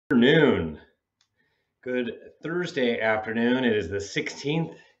Afternoon. Good Thursday afternoon. It is the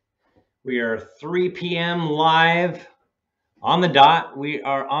 16th. We are 3 p.m. live on the dot. We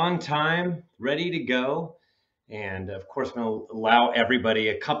are on time, ready to go. And of course, I'm going to allow everybody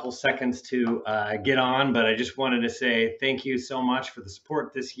a couple seconds to get on, but I just wanted to say thank you so much for the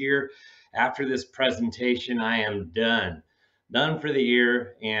support this year. After this presentation, I am done for the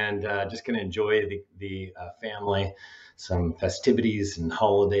year, and just going to enjoy the family, some festivities and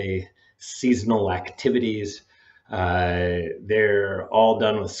holiday seasonal activities. They're all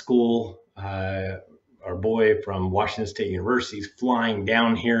done with school. Our boy from Washington State University is flying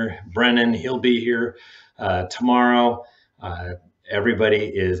down here. Brennan, he'll be here tomorrow. Everybody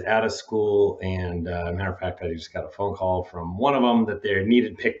is out of school, and matter of fact, I just got a phone call from one of them that they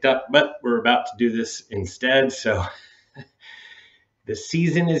needed picked up, but we're about to do this instead. So the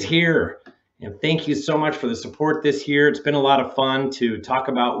season is here. And thank you so much for the support this year. It's been a lot of fun to talk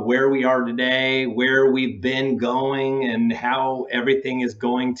about where we are today, where we've been going, and how everything is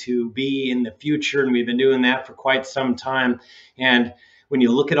going to be in the future. And we've been doing that for quite some time. And when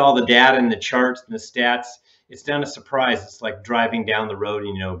you look at all the data and the charts and the stats, it's not a surprise. It's like driving down the road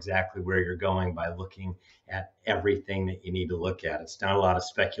and you know exactly where you're going by looking at everything that you need to look at. It's not a lot of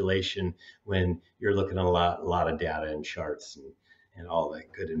speculation when you're looking at a lot of data and charts and all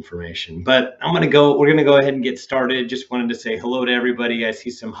that good information. But we're going to go ahead and get started. Just wanted to say hello to everybody. I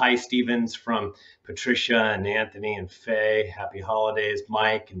see some hi Stevens from Patricia and Anthony and Faye. Happy holidays,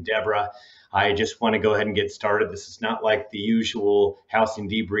 Mike and Deborah. I just want to go ahead and get started. This is not like the usual housing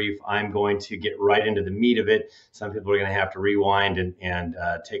debrief. I'm going to get right into the meat of it. Some people are going to have to rewind and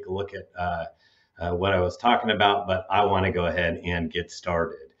take a look at what I was talking about, but I want to go ahead and get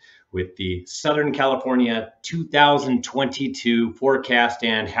started with the Southern California 2022 forecast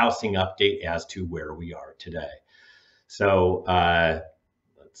and housing update as to where we are today. So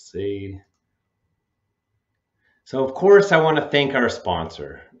let's see. So of course, I want to thank our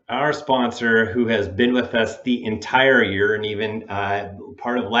sponsor who has been with us the entire year and even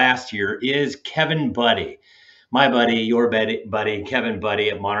part of last year is Kevin Buddy, my buddy, your buddy, Kevin Buddy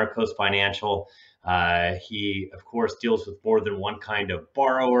at Monarch Coast Financial. He, of course, deals with more than one kind of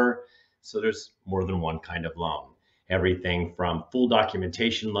borrower. So there's more than one kind of loan. Everything from full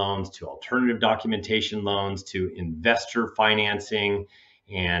documentation loans to alternative documentation loans to investor financing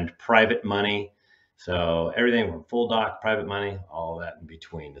and private money. So everything from full doc, private money, all that in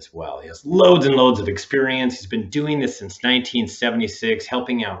between as well. He has loads and loads of experience. He's been doing this since 1976,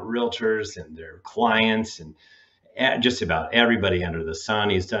 helping out realtors and their clients and just about everybody under the sun.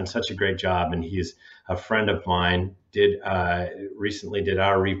 He's done such a great job, and he's a friend of mine. Recently did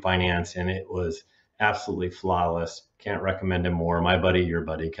our refinance, and it was absolutely flawless. Can't recommend him more. My buddy, your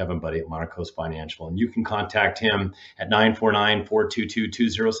buddy, Kevin Buddy at Monarch Coast Financial, and you can contact him at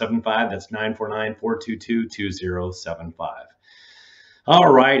 949-422-2075. That's 949-422-2075.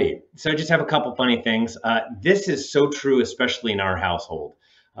 All righty. So I just have a couple funny things. This is so true, especially in our household.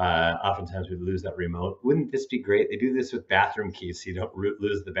 Oftentimes we lose that remote. Wouldn't this be great? They do this with bathroom keys, so you don't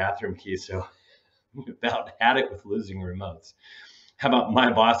lose the bathroom key. So about had it with losing remotes. How about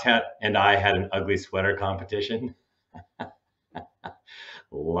my boss and I had an ugly sweater competition?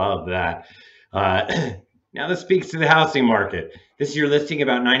 Love that. Now this speaks to the housing market. This is your listing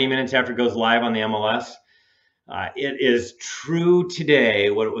about 90 minutes after it goes live on the MLS. It is true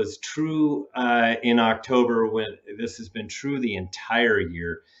today what it was true in October, when this has been true the entire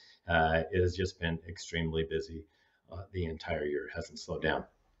year. It has just been extremely busy the entire year. It hasn't slowed down.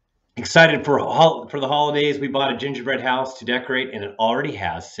 Excited for the holidays. We bought a gingerbread house to decorate, and it already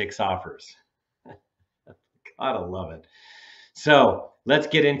has 6 offers. Gotta love it. So let's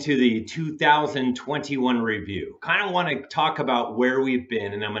get into the 2021 review. Kind of want to talk about where we've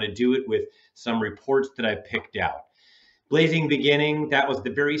been, and I'm going to do it with some reports that I picked out. Blazing beginning, that was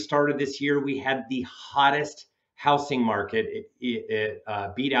the very start of this year. We had the hottest housing market. It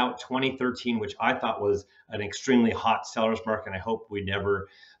beat out 2013, which I thought was an extremely hot seller's market. I hope we never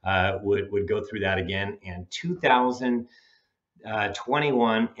would go through that again. And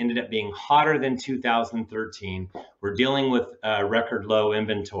 2021 ended up being hotter than 2013. We're dealing with record low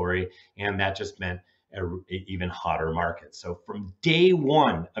inventory, and that just meant an even hotter market. So from day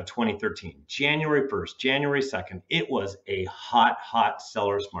one of 2013, January 1st, January 2nd, it was a hot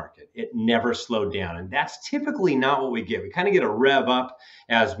seller's market. It never slowed down. And that's typically not what we get. We kind of get a rev up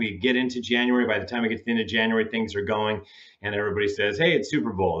as we get into January. By the time we get to the end of January, things are going and everybody says, hey, it's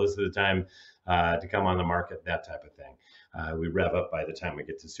Super Bowl. This is the time to come on the market, that type of thing. We rev up by the time we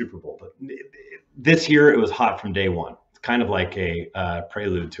get to Super Bowl. But this year, it was hot from day one. It's kind of like a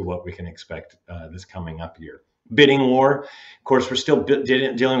prelude to what we can expect this coming up year. bidding war. Of course, we're still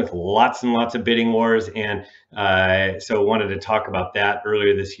dealing with lots and lots of bidding wars, and so wanted to talk about that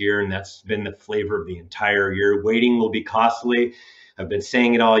earlier this year, and that's been the flavor of the entire year. Waiting will be costly. I've been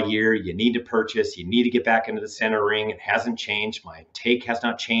saying it all year. You need to purchase. You need to get back into the center ring. It hasn't changed. My take has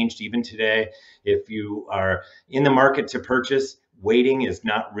not changed even today. If you are in the market to purchase, waiting is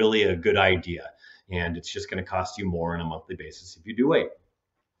not really a good idea, and it's just going to cost you more on a monthly basis if you do wait.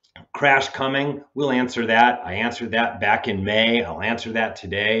 Crash coming, we'll answer that. I answered that back in May. I'll answer that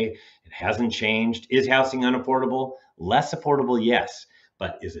today. It hasn't changed. Is housing unaffordable? Less affordable, yes.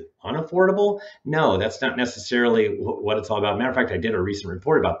 But is it unaffordable? No, that's not necessarily what it's all about. Matter of fact, I did a recent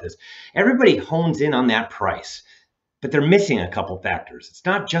report about this. Everybody hones in on that price, but they're missing a couple factors. It's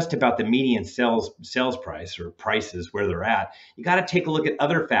not just about the median sales price or prices where they're at. You got to take a look at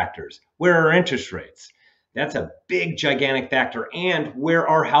other factors. Where are interest rates? That's a big, gigantic factor. And where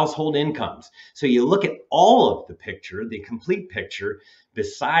are household incomes? So you look at all of the picture, the complete picture,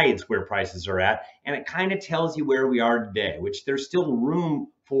 besides where prices are at, and it kind of tells you where we are today, which there's still room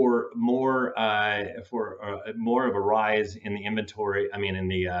for more of a rise in the inventory. I mean,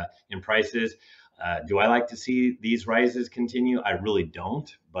 in prices. Do I like to see these rises continue? I really don't.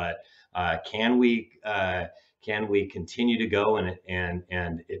 But can we continue to go and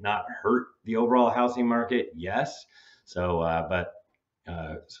it not hurt the overall housing market? Yes. So,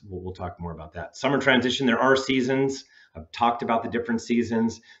 so we'll talk more about that. Summer transition. There are seasons. I've talked about the different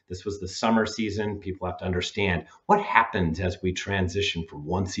seasons. This was the summer season. People have to understand what happens as we transition from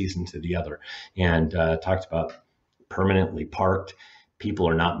one season to the other, and talked about permanently parked. People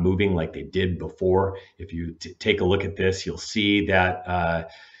are not moving like they did before. If you take a look at this, you'll see that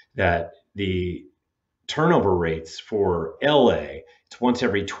that the turnover rates for LA, it's once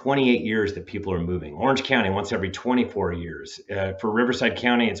every 28 years that people are moving. Orange County, once every 24 years. For Riverside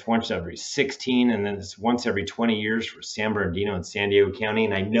County, it's once every 16, and then it's once every 20 years for San Bernardino and San Diego County.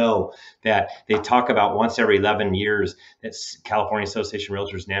 And I know that they talk about once every 11 years. That's California Association of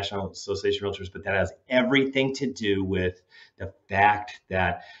Realtors, National Association of Realtors, but that has everything to do with the fact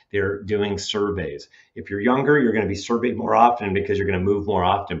that they're doing surveys. If you're younger, you're going to be surveyed more often because you're going to move more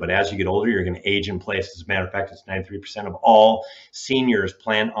often. But as you get older, you're going to age in place. As a matter of fact, it's 93% of all seniors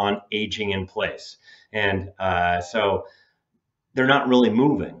plan on aging in place. And so they're not really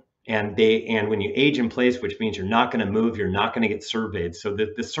moving. And when you age in place, which means you're not going to move, you're not going to get surveyed. So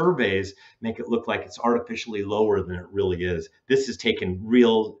the surveys make it look like it's artificially lower than it really is. This is taking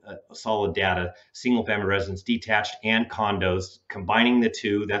real solid data, single family residence, detached, and condos, combining the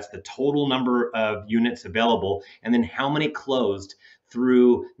two. That's the total number of units available. And then how many closed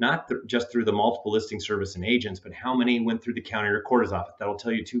through, not just through the multiple listing service and agents, but how many went through the county recorder's office. That'll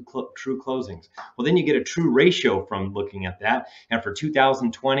tell you true closings. Well, then you get a true ratio from looking at that. And for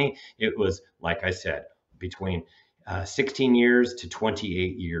 2020, it was, like I said, between 16 years to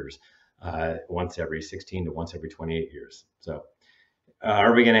 28 years, once every 16 to once every 28 years. So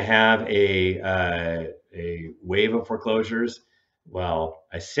are we going to have a wave of foreclosures? Well,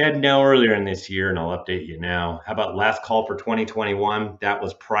 I said no earlier in this year, and I'll update you now. How about last call for 2021? That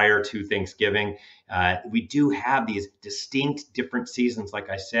was prior to Thanksgiving. We do have these distinct different seasons,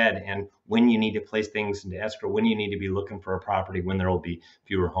 like I said, and when you need to place things into escrow, when you need to be looking for a property, when there will be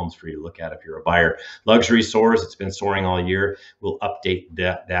fewer homes for you to look at if you're a buyer. Luxury soars, it's been soaring all year. We'll update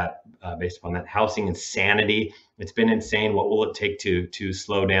that based upon that. Housing insanity, it's been insane. What will it take to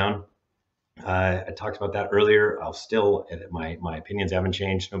slow down? I talked about that earlier. I'll still, my opinions haven't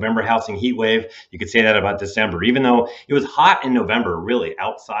changed. November housing heat wave. You could say that about December, even though it was hot in November, really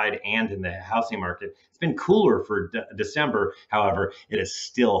outside and in the housing market. It's been cooler for December. However, it is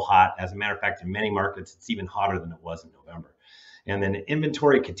still hot. As a matter of fact, in many markets, it's even hotter than it was in November. And then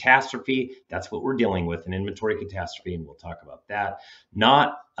inventory catastrophe, that's what we're dealing with, an inventory catastrophe, and we'll talk about that.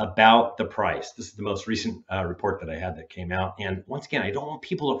 Not about the price. This is the most recent report that I had that came out. And once again, I don't want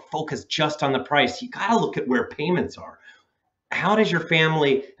people to focus just on the price. You got to look at where payments are. How does your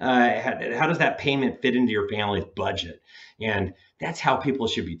family, how does that payment fit into your family's budget? And that's how people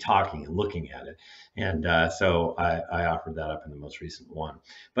should be talking and looking at it. And so I offered that up in the most recent one.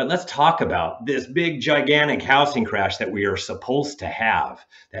 But let's talk about this big, gigantic housing crash that we are supposed to have,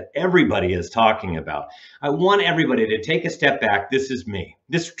 that everybody is talking about. I want everybody to take a step back. This is me.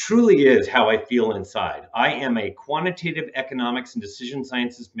 This truly is how I feel inside. I am a quantitative economics and decision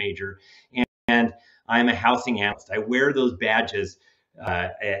sciences major, and I'm a housing analyst. I wear those badges,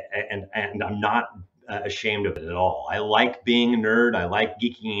 and I'm not ashamed of it at all. I like being a nerd. I like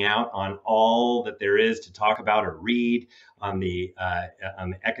geeking out on all that there is to talk about or read on the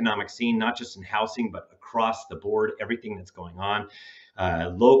economic scene, not just in housing, but across the board, everything that's going on.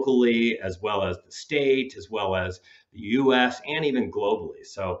 locally, as well as the state, as well as the U.S. and even globally.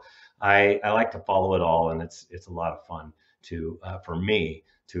 So I like to follow it all, and it's a lot of fun to for me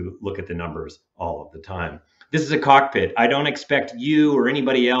to look at the numbers all of the time. This is a cockpit. I don't expect you or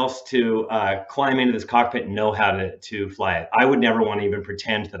anybody else to climb into this cockpit and know how to fly it. I would never want to even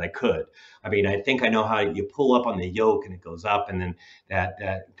pretend that I could. I mean, I think I know how you pull up on the yoke and it goes up, and then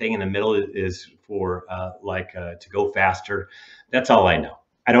that thing in the middle is for to go faster. That's all I know.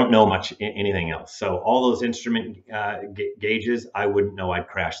 I don't know much anything else. So all those instrument gauges, I wouldn't know. I'd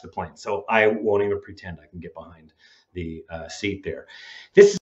crash the plane. So I won't even pretend I can get behind the seat there.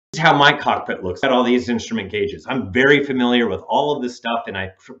 This is how my cockpit looks at all these instrument gauges. I'm very familiar with all of this stuff, and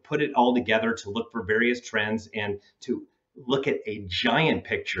I put it all together to look for various trends and to look at a giant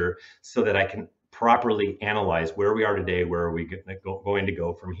picture so that I can properly analyze where we are today, where are we going to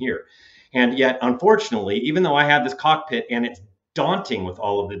go from here. And yet, unfortunately, even though I have this cockpit and it's daunting with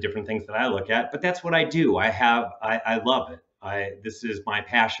all of the different things that I look at, but that's what I do. I love it. This is my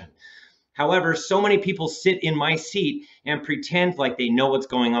passion. However, so many people sit in my seat and pretend like they know what's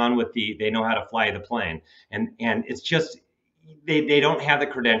going on with they know how to fly the plane. And it's just, they don't have the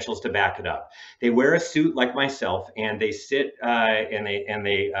credentials to back it up. They wear a suit like myself, and they sit and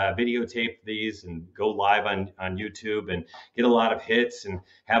they videotape these and go live on YouTube and get a lot of hits and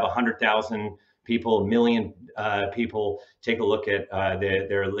have 100,000 people, 1,000,000 people take a look at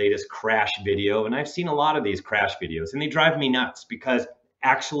their latest crash video. And I've seen a lot of these crash videos, and they drive me nuts because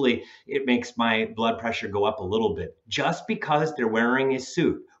actually it makes my blood pressure go up a little bit. Just because they're wearing a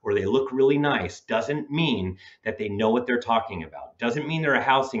suit or they look really nice doesn't mean that they know what they're talking about. Doesn't mean they're a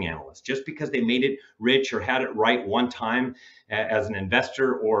housing analyst. Just because they made it rich or had it right one time as an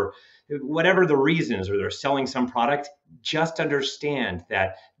investor or whatever the reason is, or they're selling some product, just understand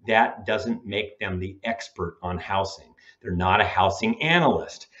that that doesn't make them the expert on housing. They're not a housing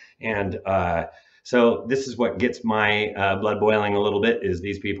analyst. And so this is what gets my blood boiling a little bit, is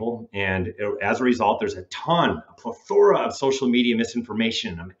these people. And as a result, there's a plethora of social media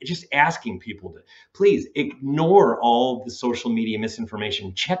misinformation. I'm just asking people to please ignore all the social media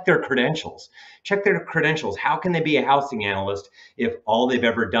misinformation. Check their credentials. Check their credentials. How can they be a housing analyst if all they've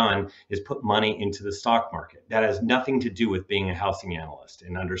ever done is put money into the stock market? That has nothing to do with being a housing analyst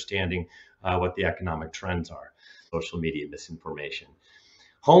and understanding what the economic trends are. Social media misinformation.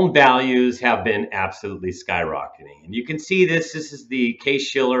 Home values have been absolutely skyrocketing, and you can see this. This is the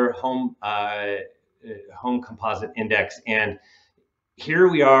Case-Shiller home composite index, and here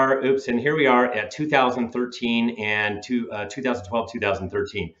we are. And here we are at 2013 and 2012,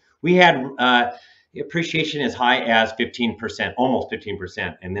 2013. We had appreciation as high as 15%, almost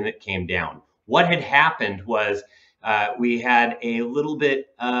 15%, and then it came down. What had happened was we had a little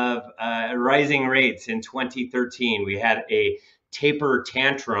bit of rising rates in 2013. We had a taper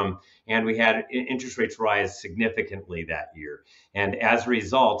tantrum, and we had interest rates rise significantly that year. And as a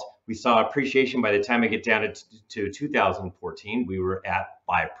result, we saw appreciation. By the time I get down to 2014, we were at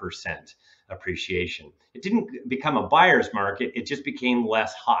 5% appreciation. It didn't become a buyer's market, it just became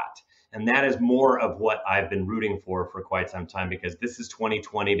less hot. And that is more of what I've been rooting for quite some time, because this is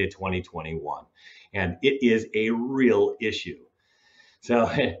 2020 to 2021, and it is a real issue. So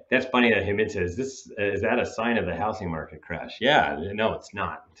that's funny that Hemant says, is that a sign of the housing market crash? Yeah, no, it's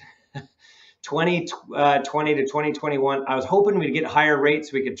not. 2020 to 2021, I was hoping we'd get higher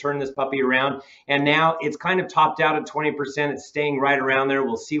rates so we could turn this puppy around. And now it's kind of topped out at 20%. It's staying right around there.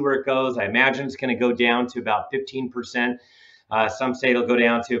 We'll see where it goes. I imagine it's going to go down to about 15%. Some say it'll go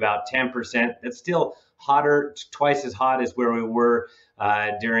down to about 10%. That's still hotter, twice as hot as where we were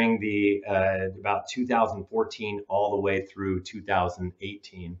during the about 2014 all the way through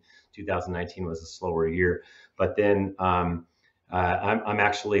 2018. 2019 was a slower year, but then I'm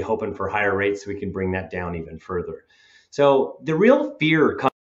actually hoping for higher rates so we can bring that down even further. So the real fear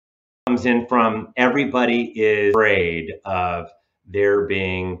comes in from everybody is afraid of there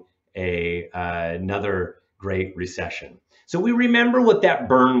being another Great Recession. So we remember what that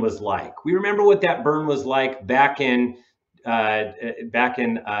burn was like. We remember what that burn was like back in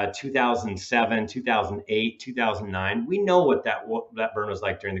 2007, 2008, 2009. We know what that burn was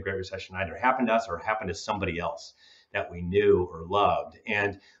like during the Great Recession. Either happened to us or happened to somebody else that we knew or loved.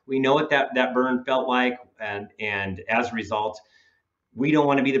 And we know what that burn felt like. And as a result, we don't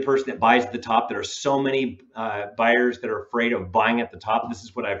want to be the person that buys at the top. There are so many buyers that are afraid of buying at the top. This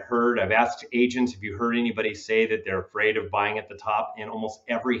is what I've heard. I've asked agents, have you heard anybody say that they're afraid of buying at the top? And almost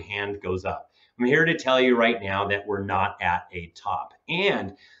every hand goes up. I'm here to tell you right now that we're not at a top,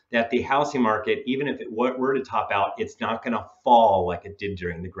 and that the housing market, even if it were to top out, it's not going to fall like it did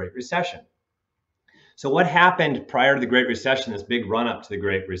during the Great Recession. So what happened prior to the Great Recession, this big run up to the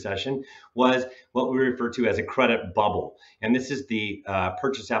Great Recession, was what we refer to as a credit bubble. And this is the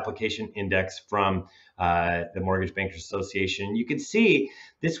purchase application index from the Mortgage Bankers Association. You can see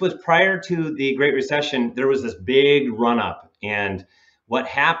this was prior to the Great Recession. There was this big run up, and what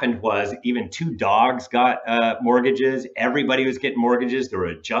happened was even two dogs got mortgages. Everybody was getting mortgages. There were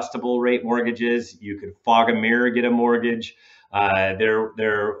adjustable rate mortgages. You could fog a mirror, get a mortgage.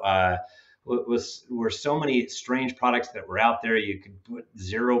 Were so many strange products that were out there. You could put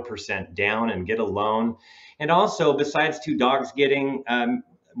 0% down and get a loan. And also, besides two dogs getting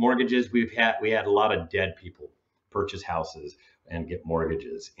mortgages, we had a lot of dead people purchase houses and get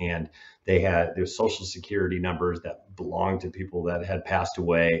mortgages, and they had their social security numbers that belonged to people that had passed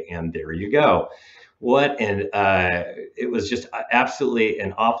away, and there you go. It was just absolutely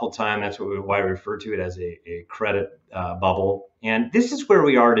an awful time. That's why we refer to it as a credit bubble. And this is where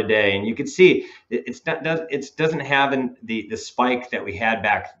we are today. And you can see it doesn't have the spike that we had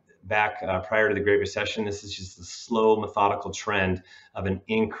back prior to the Great Recession. This is just a slow, methodical trend of an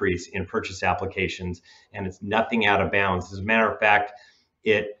increase in purchase applications, and it's nothing out of bounds. As a matter of fact,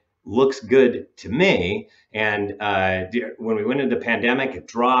 it looks good to me. And when we went into the pandemic, it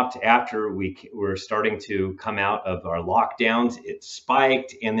dropped. After we were starting to come out of our lockdowns, it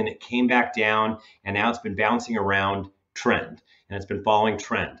spiked, and then it came back down, and now it's been bouncing around trend, and it's been following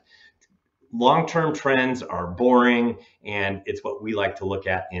trend. Long-term trends are boring, and it's what we like to look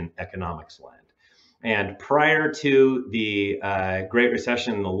at in economics land. And prior to the Great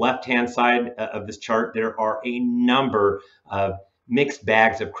Recession, on the left-hand side of this chart, there are a number of mixed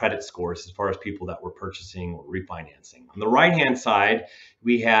bags of credit scores as far as people that were purchasing or refinancing. On the right-hand side,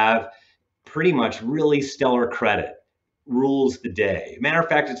 we have pretty much really stellar credit rules the day. Matter of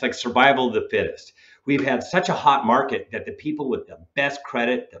fact, it's like survival of the fittest. We've had such a hot market that the people with the best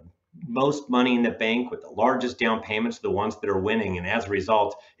credit, the most money in the bank, with the largest down payments are the ones that are winning. And as a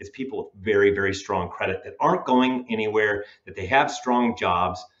result, it's people with very, very strong credit that aren't going anywhere, that they have strong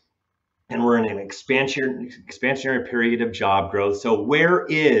jobs, and we're in an expansionary period of job growth. So where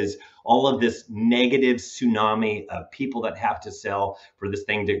is all of this negative tsunami of people that have to sell for this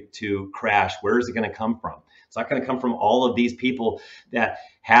thing to crash? Where is it going to come from? It's not going to come from all of these people that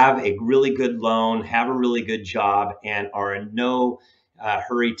have a really good loan, have a really good job, and are in no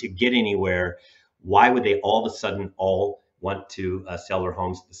hurry to get anywhere. Why would they all of a sudden all want to sell their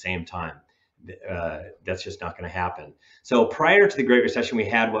homes at the same time? That's just not going to happen. So prior to the Great Recession, we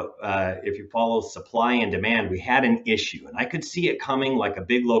had if you follow supply and demand, we had an issue, and I could see it coming like a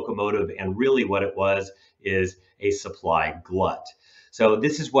big locomotive. And really what it was is a supply glut. So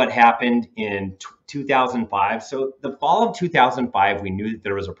this is what happened in 2005. So the fall of 2005, we knew that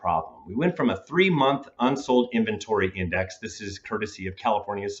there was a problem. We went from a 3-month unsold inventory index. This is courtesy of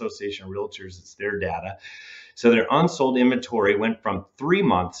California Association of Realtors. It's their data. So their unsold inventory went from 3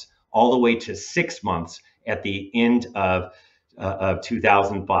 months all the way to 6 months at the end of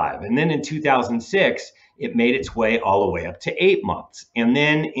 2005. And then in 2006, it made its way all the way up to 8 months. And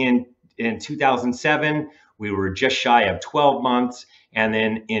then in 2007, we were just shy of 12 months. And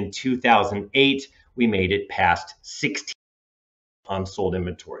then in 2008, we made it past 16 unsold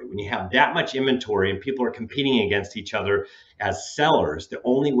inventory. When you have that much inventory and people are competing against each other as sellers, the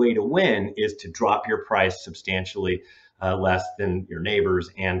only way to win is to drop your price substantially less than your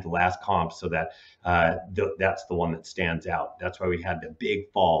neighbors and the last comp, so that that's the one that stands out. That's why we had the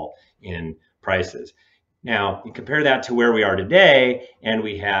big fall in prices. Now, you compare that to where we are today, and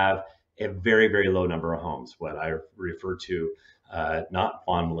we have a very, very low number of homes, what I refer to not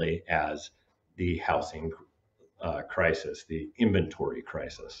fondly as the housing crisis, the inventory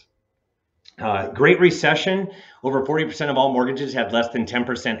crisis. Great Recession, over 40% of all mortgages had less than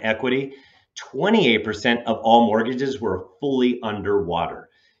 10% equity. 28% of all mortgages were fully underwater.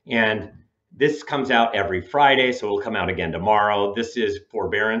 And this comes out every Friday, so it'll come out again tomorrow. This is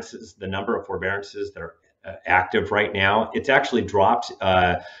forbearances, the number of forbearances that are active right now. It's actually dropped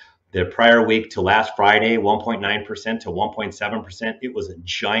the prior week to last Friday, 1.9% to 1.7%. It was a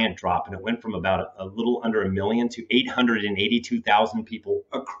giant drop, and it went from about a little under 1 million to 882,000 people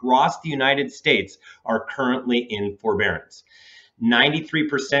across the United States are currently in forbearance.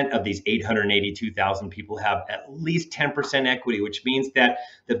 93% of these 882,000 people have at least 10% equity, which means that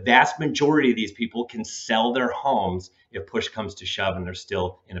the vast majority of these people can sell their homes if push comes to shove and they're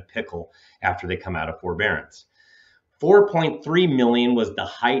still in a pickle after they come out of forbearance. 4.3 million was the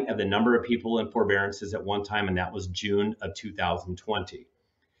height of the number of people in forbearances at one time, and that was June of 2020.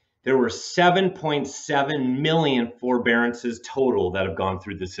 There were 7.7 million forbearances total that have gone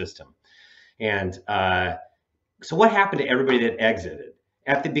through the system. And so what happened to everybody that exited?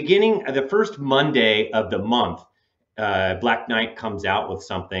 At the beginning, the first Monday of the month, Black Knight comes out with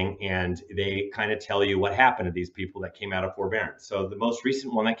something and they kind of tell you what happened to these people that came out of forbearance. So the most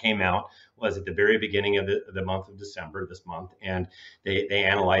recent one that came out was at the very beginning of the month of December, this month, and they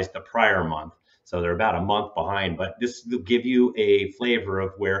analyzed the prior month. So they're about a month behind, but this will give you a flavor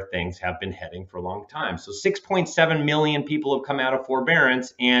of where things have been heading for a long time. So 6.7 million people have come out of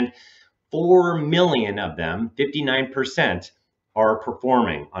forbearance, and 4 million of them, 59%, are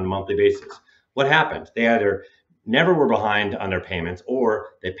performing on a monthly basis. What happened? They either never were behind on their payments, or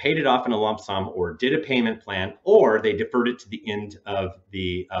they paid it off in a lump sum, or did a payment plan, or they deferred it to the end of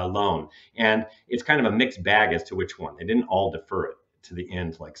the loan. And it's kind of a mixed bag as to which one. They didn't all defer it to the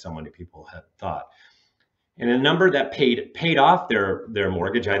end like so many people had thought. And a number that paid off their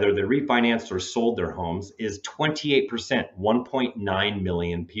mortgage, either they refinanced or sold their homes, is 28%, 1.9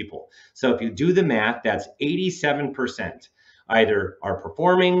 million people. So if you do the math, that's 87% either are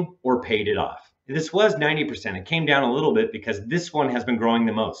performing or paid it off. This was 90%. It came down a little bit because this one has been growing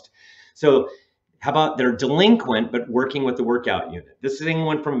the most. So how about they're delinquent but working with the workout unit? This thing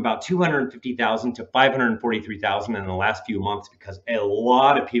went from about 250,000 to 543,000 in the last few months because a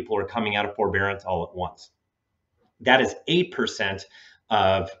lot of people are coming out of forbearance all at once. That is 8%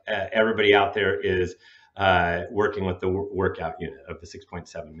 of everybody out there is working with the workout unit of the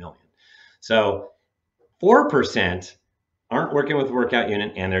 6.7 million. So 4% aren't working with the workout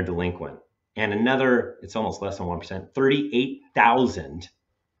unit and they're delinquent. And another, it's almost less than 1%, 38,000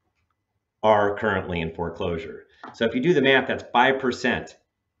 are currently in foreclosure. So if you do the math, that's 5%.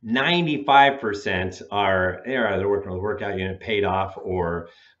 95% are they're working with a workout unit, paid off, or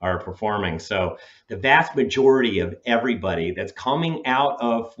are performing. So the vast majority of everybody that's coming out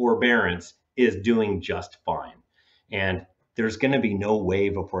of forbearance is doing just fine. And there's going to be no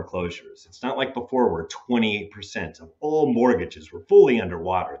wave of foreclosures. It's not like before where 28% of all mortgages were fully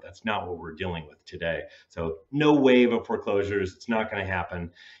underwater. That's not what we're dealing with today. So no wave of foreclosures. It's not going to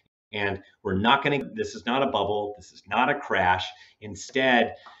happen. And we're not going to, this is not a bubble. This is not a crash.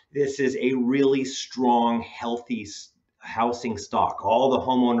 Instead, this is a really strong, healthy housing stock. All the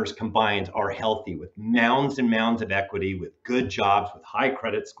homeowners combined are healthy with mounds and mounds of equity, with good jobs, with high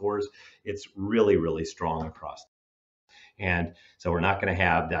credit scores. It's really, really strong across. And so we're not going to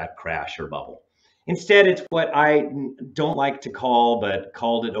have that crash or bubble. Instead, it's what I don't like to call, but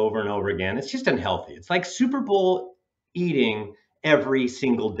called it over and over again. It's just unhealthy. It's like Super Bowl eating every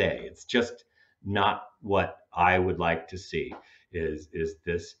single day. It's just not what I would like to see is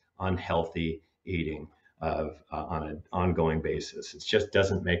this unhealthy eating of on an ongoing basis. It just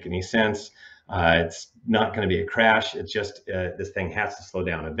doesn't make any sense. It's not going to be a crash. It's just this thing has to slow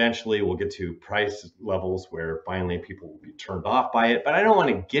down. Eventually, we'll get to price levels where finally people will be turned off by it. But I don't want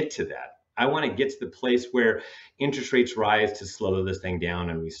to get to that. I want to get to the place where interest rates rise to slow this thing down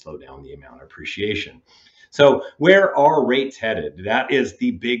and we slow down the amount of appreciation. So where are rates headed? That is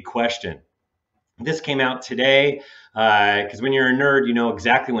the big question. This came out today because when you're a nerd, you know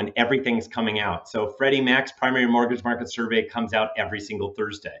exactly when everything's coming out. So Freddie Mac's primary mortgage market survey comes out every single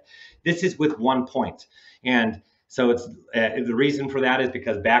Thursday. This is with 1 point. And so it's the reason for that is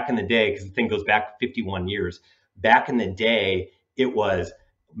because back in the day, because the thing goes back 51 years, back in the day, it was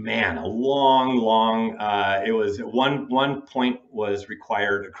a long, it was one point was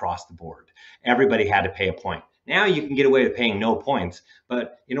required across the board. Everybody had to pay a point. Now you can get away with paying no points,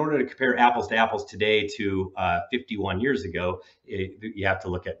 but in order to compare apples to apples today to 51 years ago, you have to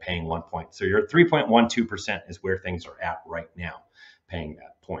look at paying 1 point. So your 3.12% is where things are at right now, paying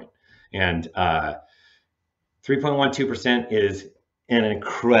that point. And 3.12% is an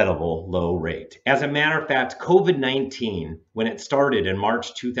incredible low rate. As a matter of fact, COVID-19, when it started in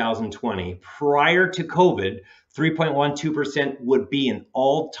March 2020, prior to COVID, 3.12% would be an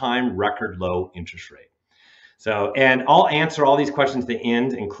all-time record low interest rate. So, and I'll answer all these questions at the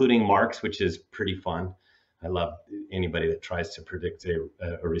end, including Mark's, which is pretty fun. I love anybody that tries to predict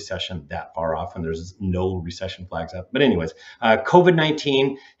a recession that far off when there's no recession flags up. But anyways,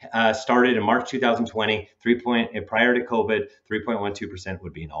 COVID-19 started in March 2020, prior to COVID, 3.12%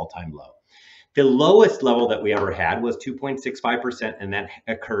 would be an all-time low. The lowest level that we ever had was 2.65%, and that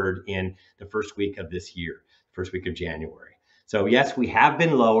occurred in the first week of this year, first week of January. So yes, we have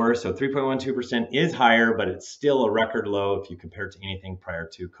been lower. So 3.12% is higher, but it's still a record low if you compare it to anything prior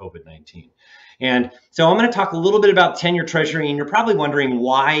to COVID-19. And so I'm going to talk a little bit about 10-year Treasury, and you're probably wondering,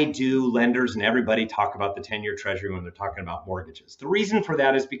 why do lenders and everybody talk about the 10-year Treasury when they're talking about mortgages? The reason for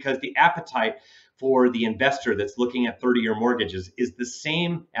that is because the appetite for the investor that's looking at 30-year mortgages is the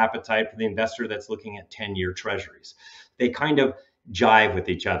same appetite for the investor that's looking at 10-year Treasuries. They kind of jive with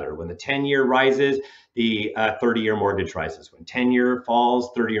each other. When the 10-year rises, the 30-year mortgage rises. When 10-year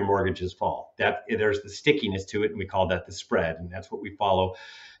falls, 30-year mortgages fall. That there's the stickiness to it, and we call that the spread, and that's what we follow.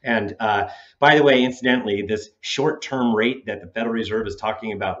 And by the way, incidentally, this short-term rate that the Federal Reserve is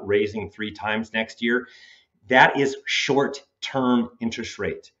talking about raising 3 times next year, that is short-term interest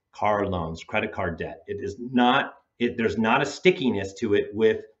rate, car loans, credit card debt. It is not. There's not a stickiness to it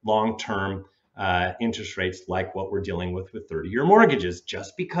with long-term interest rates like what we're dealing with 30-year mortgages.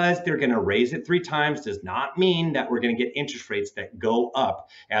 Just because they're going to raise it 3 times does not mean that we're going to get interest rates that go up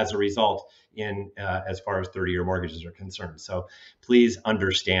as a result in as far as 30-year mortgages are concerned. So please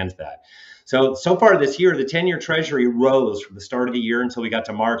understand that. So far this year, the 10-year Treasury rose from the start of the year until we got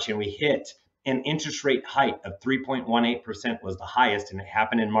to March, and we hit an interest rate height of 3.18% was the highest, and it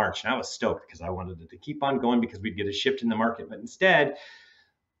happened in March. And I was stoked because I wanted it to keep on going because we'd get a shift in the market. But instead,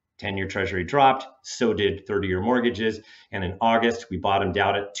 10-year Treasury dropped, so did 30-year mortgages. And in August, we bottomed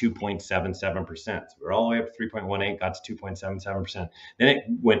out at 2.77%. So we're all the way up to 3.18, got to 2.77%. Then it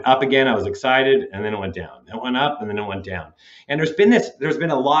went up again. I was excited, and then it went down. It went up, and then it went down. And there's been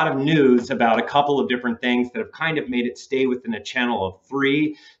a lot of news about a couple of different things that have kind of made it stay within a channel of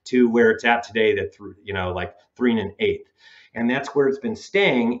 3 to where it's at today, that like 3 1/8. And that's where it's been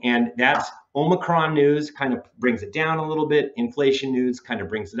staying. And that's Omicron news kind of brings it down a little bit. Inflation news kind of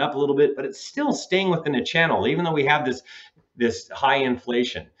brings it up a little bit, but it's still staying within a channel, even though we have this high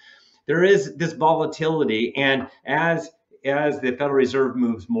inflation. There is this volatility. And as the Federal Reserve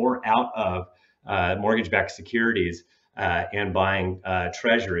moves more out of mortgage-backed securities and buying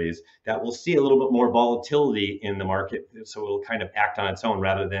treasuries, that we'll see a little bit more volatility in the market. So it'll kind of act on its own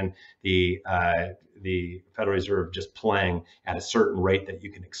rather than the Federal Reserve just playing at a certain rate that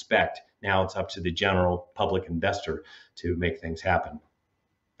you can expect. Now it's up to the general public investor to make things happen.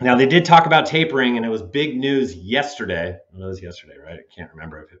 Now, they did talk about tapering, and it was big news yesterday. Well, it was yesterday, right? I can't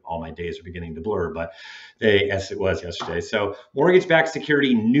remember if all my days are beginning to blur, but yes, it was yesterday. So mortgage-backed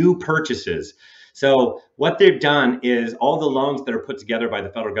security new purchases. So what they've done is all the loans that are put together by the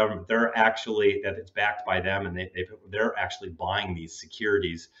federal government, that it's backed by them, and they're actually buying these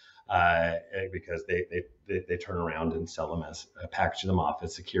securities because they turn around and sell them as package them off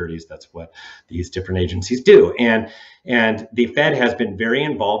as securities. That's what these different agencies do. And the Fed has been very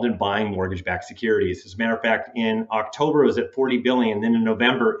involved in buying mortgage-backed securities. As a matter of fact, in October it was at 40 billion. Then in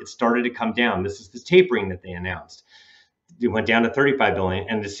November it started to come down. This is the tapering that they announced. It went down to 35 billion.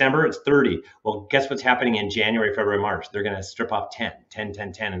 And in December, it's 30. Well, guess what's happening in January, February, March? They're going to strip off 10, and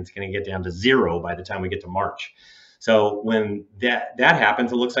it's going to get down to 0 by the time we get to March. So when that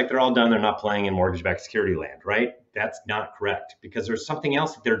happens, it looks like they're all done. They're not playing in mortgage-backed security land, right? That's not correct, because there's something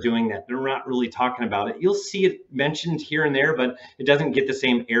else that they're doing that they're not really talking about it. You'll see it mentioned here and there, but it doesn't get the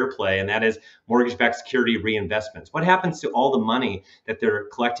same airplay, and that is mortgage-backed security reinvestments. What happens to all the money that they're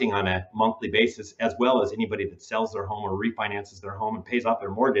collecting on a monthly basis, as well as anybody that sells their home or refinances their home and pays off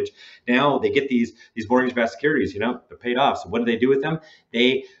their mortgage? Now they get these mortgage-backed securities, they're paid off. So what do they do with them?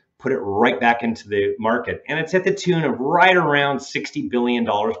 They put it right back into the market. And it's at the tune of right around $60 billion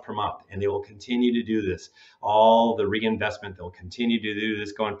per month. And they will continue to do this. All the reinvestment, they'll continue to do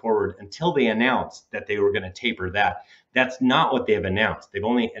this going forward until they announce that they were going to taper that. That's not what they have announced. They've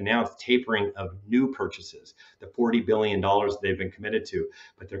only announced tapering of new purchases, the $40 billion they've been committed to,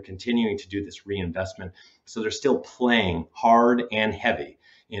 but they're continuing to do this reinvestment. So they're still playing hard and heavy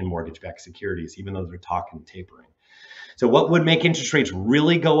in mortgage-backed securities, even though they're talking tapering. So what would make interest rates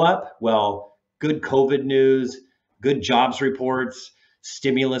really go up? Well, good COVID news, good jobs reports,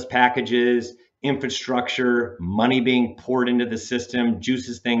 stimulus packages, infrastructure, money being poured into the system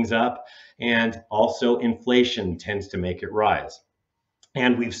juices things up, and also inflation tends to make it rise.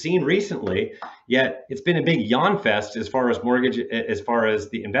 And we've seen recently, yet it's been a big yawn fest as far as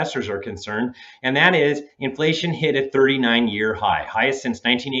the investors are concerned. And that is inflation hit a 39-year high, highest since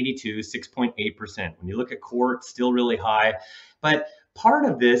 1982, 6.8%. When you look at core, it's still really high. But part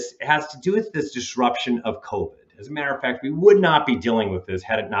of this has to do with this disruption of COVID. As a matter of fact, we would not be dealing with this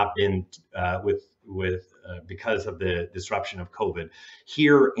had it not been because of the disruption of COVID.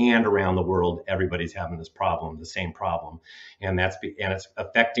 Here and around the world, everybody's having this problem, the same problem, and it's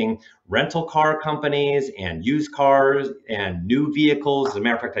affecting rental car companies and used cars and new vehicles. As a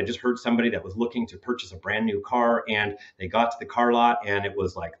matter of fact, I just heard somebody that was looking to purchase a brand new car, and they got to the car lot, and it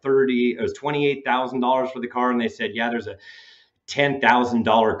was like $28,000 for the car, and they said, yeah, there's a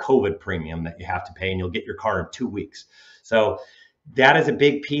 $10,000 COVID premium that you have to pay, and you'll get your car in 2 weeks. So that is a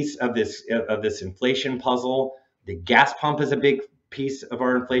big piece of this inflation puzzle. The gas pump is a big piece of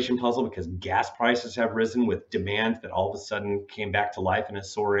our inflation puzzle because gas prices have risen with demand that all of a sudden came back to life and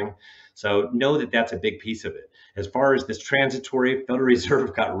is soaring. So know that that's a big piece of it. As far as this transitory, Federal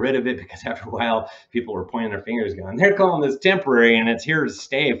Reserve got rid of it because after a while, people were pointing their fingers going, they're calling this temporary and it's here to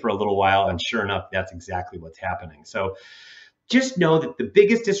stay for a little while. And sure enough, that's exactly what's happening. So just know that the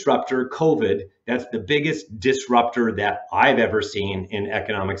biggest disruptor, COVID, that's the biggest disruptor that I've ever seen in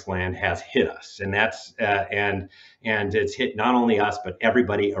economics land, has hit us, and that's and it's hit not only us but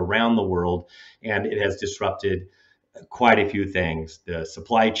everybody around the world, and it has disrupted quite a few things. The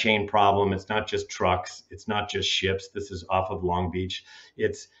supply chain problem, it's not just trucks, it's not just ships. This is off of Long Beach.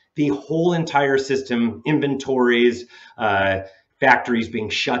 It's the whole entire system, inventories, factories being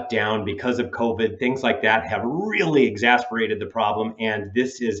shut down because of COVID, things like that have really exacerbated the problem. And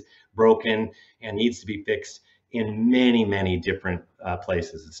this is broken and needs to be fixed in many, many different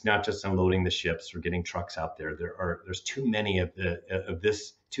places. It's not just unloading the ships or getting trucks out there. There's too many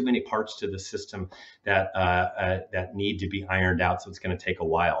too many parts to the system that that need to be ironed out. So it's going to take a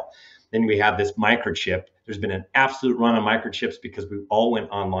while. Then we have this microchip. There's been an absolute run on microchips because we all went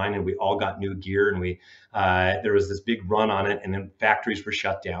online and we all got new gear, and there was this big run on it, and then factories were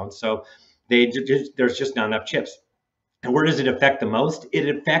shut down. So there's just not enough chips. And where does it affect the most? It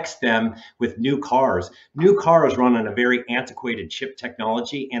affects them with new cars. New cars run on a very antiquated chip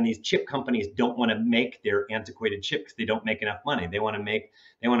technology, and these chip companies don't want to make their antiquated chip because they don't make enough money. They want to make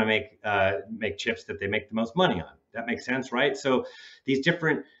chips that they make the most money on. That makes sense, right? So these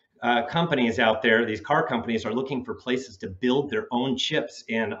different companies out there, these car companies, are looking for places to build their own chips.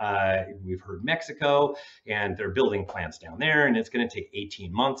 And we've heard Mexico, and they're building plants down there, and it's going to take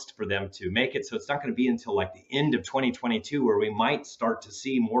 18 months for them to make it. So it's not going to be until like the end of 2022 where we might start to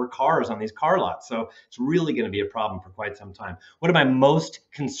see more cars on these car lots. So it's really going to be a problem for quite some time. What am I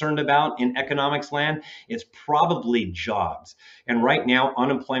most concerned about in economics land? It's probably jobs. And right now,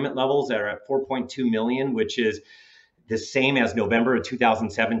 unemployment levels are at 4.2 million, which is the same as November of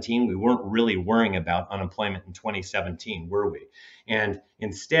 2017. We weren't really worrying about unemployment in 2017, were we? And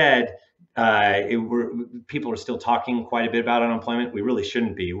instead, people are still talking quite a bit about unemployment. We really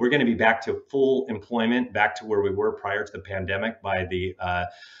shouldn't be. We're going to be back to full employment, back to where we were prior to the pandemic by the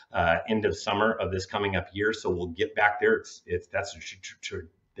end of summer of this coming up year. So we'll get back there.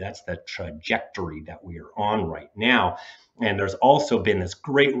 That's the trajectory that we are on right now. And there's also been this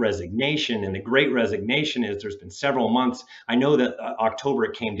great resignation, and the great resignation is there's been several months. I know that October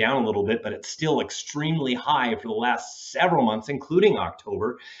it came down a little bit, but it's still extremely high for the last several months, including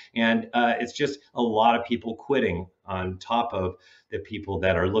October. And it's just a lot of people quitting on top of the people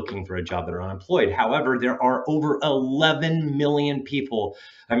that are looking for a job that are unemployed. However, there are over 11 million people,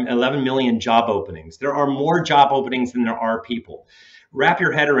 11 million job openings. There are more job openings than there are people. Wrap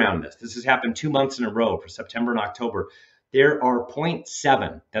your head around this. This has happened 2 months in a row for September and October. There are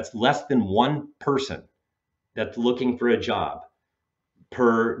 0.7, that's less than one person that's looking for a job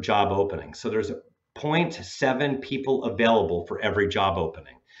per job opening. So there's 0.7 people available for every job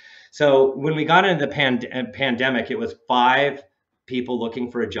opening. So when we got into the pandemic, it was 5 people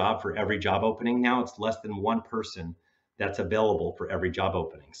looking for a job for every job opening. Now it's less than one person that's available for every job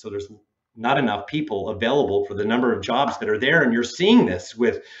opening. So there's not enough people available for the number of jobs that are there. And you're seeing this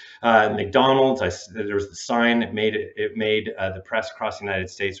with McDonald's. There was the sign that made the press across the United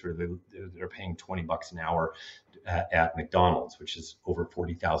States where they're paying $20 an hour at McDonald's, which is over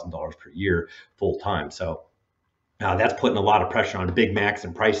 $40,000 per year full time. So that's putting a lot of pressure on Big Macs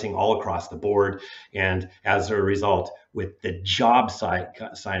and pricing all across the board. And as a result, with the job side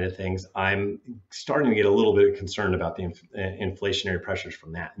of things, I'm starting to get a little bit concerned about the inflationary pressures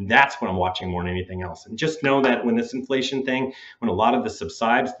from that. And that's what I'm watching more than anything else. And just know that when this inflation thing, when a lot of this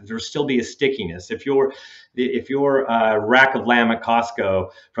subsides, there'll still be a stickiness. If your rack of lamb at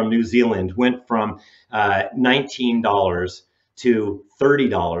Costco from New Zealand went from $19 to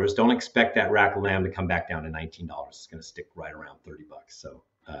 $30, don't expect that rack of lamb to come back down to $19. It's going to stick right around $30. So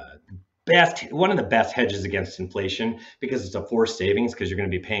one of the best hedges against inflation, because it's a forced savings, because you're going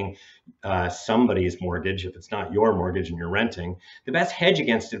to be paying somebody's mortgage if it's not your mortgage and you're renting. The best hedge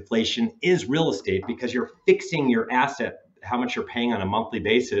against inflation is real estate, because you're fixing your asset, how much you're paying on a monthly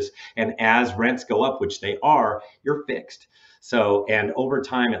basis, and as rents go up, which they are, you're fixed. So, and over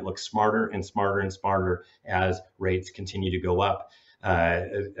time, it looks smarter and smarter and smarter as rates continue to go up,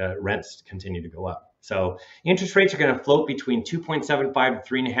 rents continue to go up. So interest rates are going to float between 2.75 to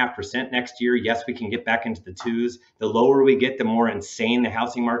 3.5% next year. Yes, we can get back into the twos. The lower we get, the more insane the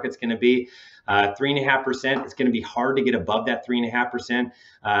housing market's going to be. 3.5%, it's going to be hard to get above that 3.5%.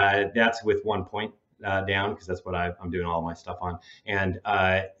 That's with 1 point down, because that's what I'm doing all my stuff on. And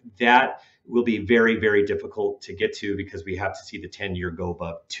that will be very, very difficult to get to because we have to see the 10-year go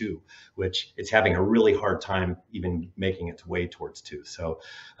above 2, which it's having a really hard time even making its way towards 2. So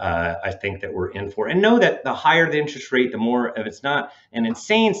I think that we're in for, and know that the higher the interest rate, the more of it's not an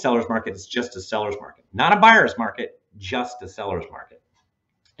insane seller's market, it's just a seller's market, not a buyer's market, just a seller's market.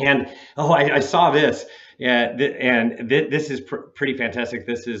 And I saw this, this is pretty fantastic.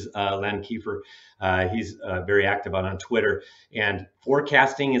 This is Len Kiefer. He's very active on Twitter, and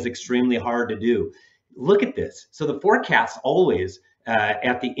forecasting is extremely hard to do. Look at this. So the forecast always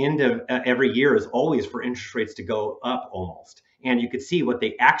at the end of every year is always for interest rates to go up almost. And you could see what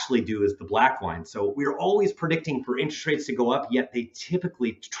they actually do is the black line. So we're always predicting for interest rates to go up, yet they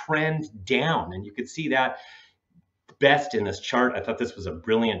typically trend down. And you could see that best in this chart. I thought this was a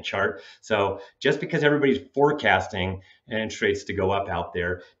brilliant chart. So just because everybody's forecasting interest rates to go up out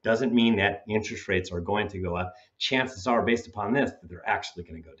there doesn't mean that interest rates are going to go up. Chances are, based upon this, that they're actually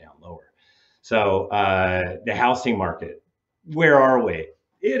going to go down lower. So the housing market, where are we?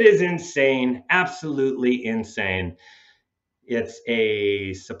 It is insane, absolutely insane. It's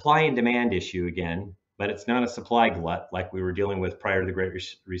a supply and demand issue again, but it's not a supply glut like we were dealing with prior to the Great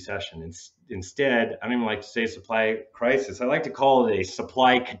Recession. Instead, I don't even like to say supply crisis. I like to call it a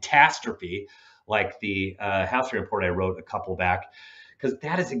supply catastrophe, like the housing report I wrote a couple back, because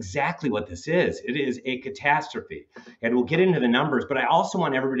that is exactly what this is. It is a catastrophe. And we'll get into the numbers, but I also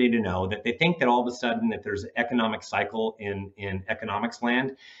want everybody to know that they think that all of a sudden that there's an economic cycle in economics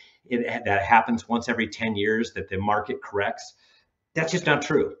land. That happens once every 10 years, that the market corrects. That's just not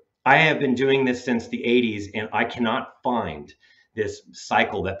true. I have been doing this since the 80s, and I cannot find this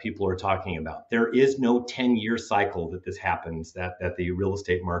cycle that people are talking about. There is no 10-year cycle that this happens, that the real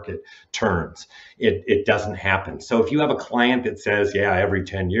estate market turns. It doesn't happen. So if you have a client that says, yeah, every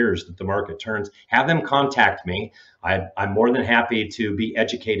 10 years that the market turns, have them contact me. I'm more than happy to be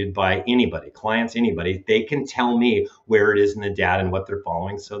educated by anybody, clients, anybody. They can tell me where it is in the data and what they're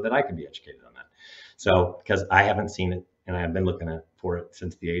following so that I can be educated on that. So, because I haven't seen it, and I've been looking for it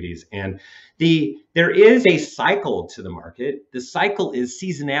since the 80s. And there is a cycle to the market. The cycle is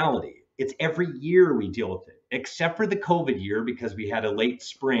seasonality. It's every year we deal with it, except for the COVID year, because we had a late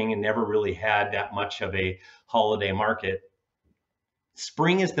spring and never really had that much of a holiday market.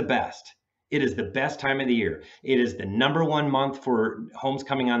 Spring is the best. It is the best time of the year. It is the #1 month for homes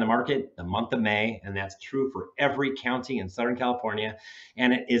coming on the market, the month of May, and that's true for every county in Southern California.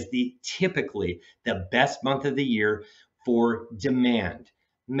 And it is typically the best month of the year for demand,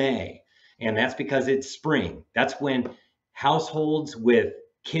 May. And that's because it's spring. That's when households with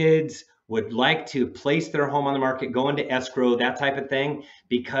kids would like to place their home on the market, go into escrow, that type of thing,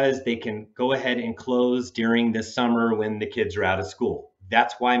 because they can go ahead and close during the summer when the kids are out of school.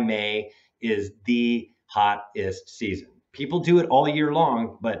 That's why May is the hottest season. People do it all year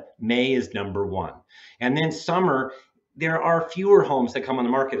long, but May is #1. And then summer, there are fewer homes that come on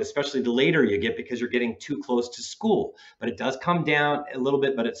the market, especially the later you get, because you're getting too close to school. But it does come down a little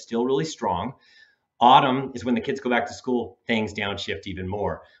bit, but it's still really strong. Autumn is when the kids go back to school, things downshift even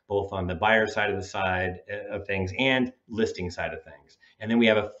more, both on the buyer side of things and listing side of things. And then we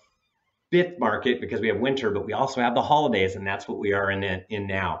have a fifth market because we have winter, but we also have the holidays, and that's what we are in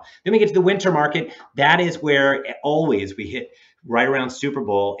now. Then we get to the winter market. That is where always we hit right around Super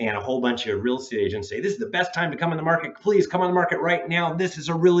Bowl, and a whole bunch of real estate agents say, this is the best time to come on the market. Please come on the market right now. This is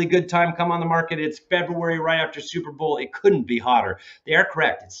a really good time. Come on the market. It's February right after Super Bowl. It couldn't be hotter. They are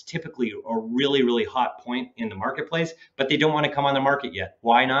correct. It's typically a really, really hot point in the marketplace, but they don't want to come on the market yet.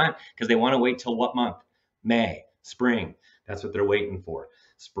 Why not? Because they want to wait till what month? May, spring. That's what they're waiting for,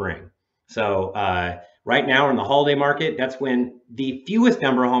 spring. So right now we're in the holiday market. That's when the fewest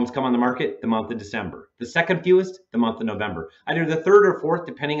number of homes come on the market, the month of December. The second fewest, the month of November. Either the third or fourth,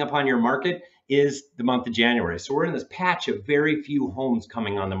 depending upon your market, is the month of January. So we're in this patch of very few homes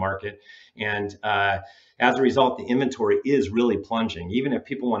coming on the market. And as a result, the inventory is really plunging. Even if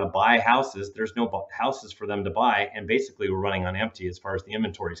people want to buy houses, there's no houses for them to buy. And basically we're running on empty as far as the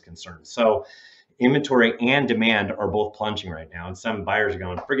inventory is concerned. So inventory and demand are both plunging right now. And some buyers are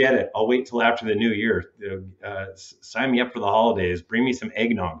going, forget it. I'll wait till after the new year. Sign me up for the holidays. Bring me some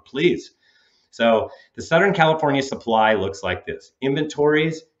eggnog, please. So the Southern California supply looks like this.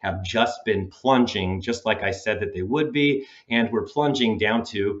 Inventories have just been plunging, just like I said that they would be. And we're plunging down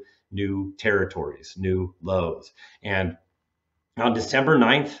to new territories, new lows. And on December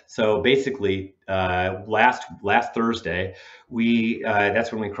 9th, so basically last Thursday,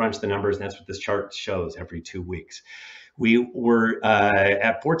 that's when we crunched the numbers, and that's what this chart shows every 2 weeks. We were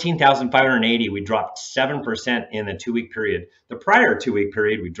at 14,580. We dropped 7% in the 2 week period. The prior 2 week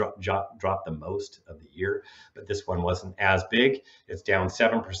period, we dropped the most of the year, but this one wasn't as big. It's down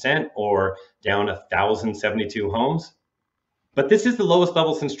 7% or down 1,072 homes. But this is the lowest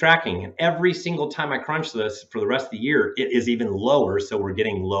level since tracking. And every single time I crunch this for the rest of the year, it is even lower. So we're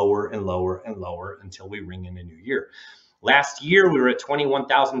getting lower and lower and lower until we ring in a new year. Last year, we were at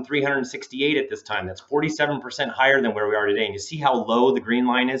 21,368 at this time. That's 47% higher than where we are today. And you see how low the green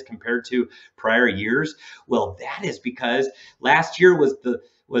line is compared to prior years? Well, that is because last year was the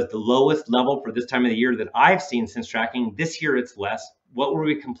lowest level for this time of the year that I've seen since tracking. This year, it's less. What were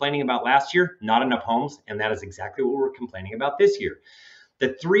we complaining about last year? Not enough homes. And that is exactly what we're complaining about this year.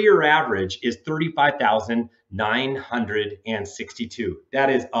 The 3-year average is 35,962. That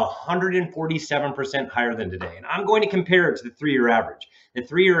is 147% higher than today. And I'm going to compare it to the 3-year average. The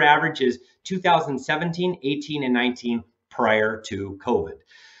 3-year average is 2017, 18, and 19 prior to COVID.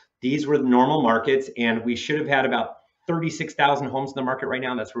 These were the normal markets, and we should have had about 36,000 homes in the market right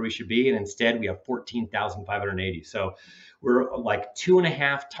now. That's where we should be. And instead, we have 14,580. So we're like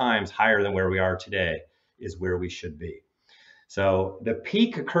 2.5 times higher than where we are today is where we should be. So the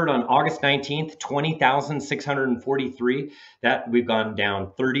peak occurred on August 19th, 20,643. That we've gone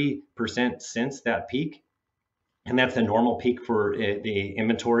down 30% since that peak. And that's the normal peak for the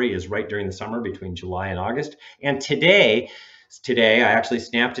inventory is right during the summer between July and August. And today, I actually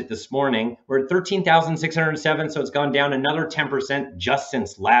snapped it this morning. We're at 13,607, so it's gone down another 10% just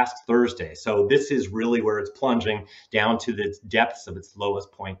since last Thursday. So this is really where it's plunging down to the depths of its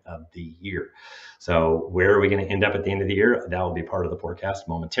lowest point of the year. So where are we going to end up at the end of the year? That will be part of the forecast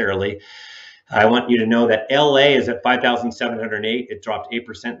momentarily. I want you to know that LA is at 5,708. It dropped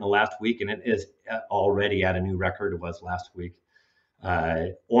 8% in the last week, and it is already at a new record. It was last week.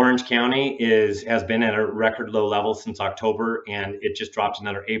 Orange County has been at a record low level since October, and it just dropped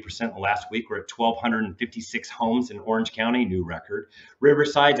another 8% in the last week. We're at 1,256 homes in Orange County, new record.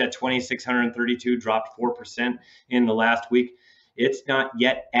 Riverside's at 2,632, dropped 4% in the last week. It's not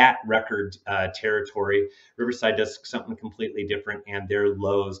yet at record territory. Riverside does something completely different, and their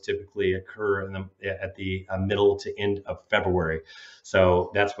lows typically occur at the middle to end of February.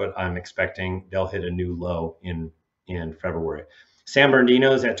 So that's what I'm expecting. They'll hit a new low in February. San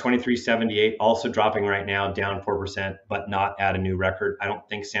Bernardino's at 2378, also dropping right now, down 4%, but not at a new record. I don't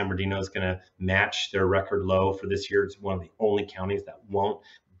think San Bernardino is going to match their record low for this year. It's one of the only counties that won't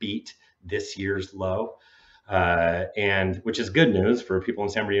beat this year's low. And which is good news for people in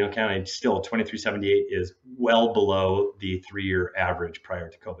San Bernardino County. Still, 2378 is well below the 3-year average prior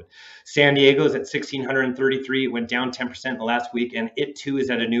to COVID. San Diego's at 1,633. It went down 10% in the last week, and it too is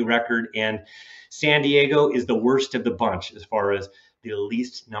at a new record. And San Diego is the worst of the bunch as far as the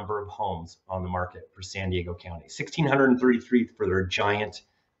least number of homes on the market for San Diego County. 1,633 for their giant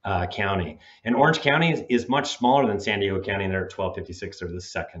county. And Orange County is much smaller than San Diego County, and they're at 1,256. They're the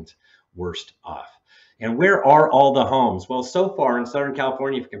second worst off. And where are all the homes? Well, so far in Southern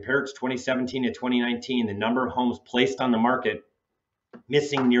California, if you compare it to 2017 to 2019, the number of homes placed on the market,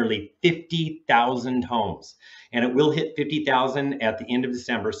 missing nearly 50,000 homes. And it will hit 50,000 at the end of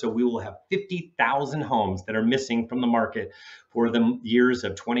December. So we will have 50,000 homes that are missing from the market for the years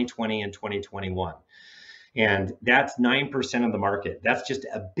of 2020 and 2021. And that's 9% of the market. That's just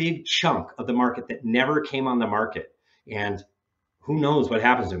a big chunk of the market that never came on the market. And who knows what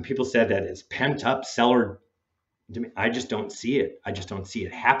happens to them? People said that it's pent up seller. I just don't see it. I just don't see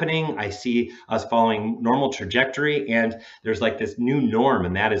it happening. I see us following normal trajectory, and there's like this new norm,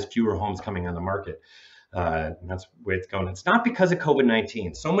 and that is fewer homes coming on the market. And that's the way it's going. It's not because of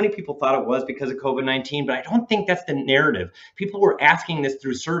COVID-19. So many people thought it was because of COVID-19, but I don't think that's the narrative. People were asking this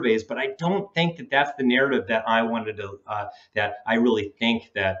through surveys, but I don't think that that's the narrative that I wanted to, that I really think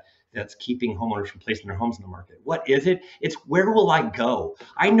that's keeping homeowners from placing their homes in the market. What is it? It's where will I go?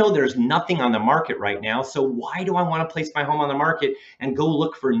 I know there's nothing on the market right now, so why do I want to place my home on the market and go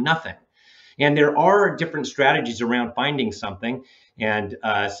look for nothing? And there are different strategies around finding something, and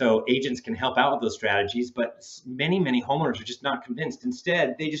so agents can help out with those strategies, but many homeowners are just not convinced.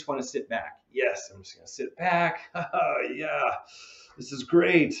 Instead, they just want to sit back. Yes, I'm just going to sit back. Yeah, this is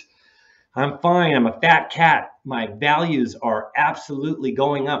great. I'm fine. I'm a fat cat. My values are absolutely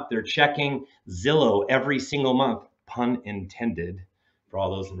going up. They're checking Zillow every single month, pun intended, for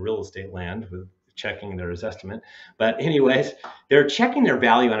all those in real estate land with checking their estimate. But anyways, they're checking their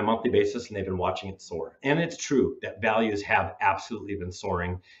value on a monthly basis, and they've been watching it soar. And it's true that values have absolutely been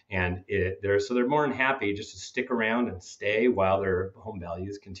soaring, and so they're more than happy just to stick around and stay while their home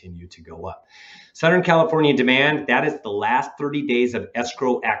values continue to go up. Southern California demand, that is the last 30 days of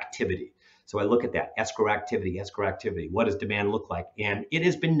escrow activity. So I look at that escrow activity. What does demand look like? And it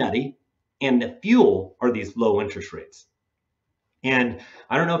has been nutty. And the fuel are these low interest rates. And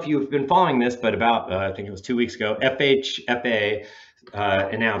I don't know if you've been following this, but about, I think it was 2 weeks ago, FHFA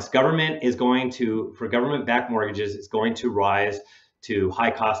announced government is going to, for government-backed mortgages, it's going to rise to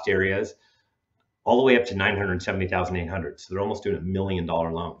high-cost areas all the way up to 970,800. So they're almost doing $1 million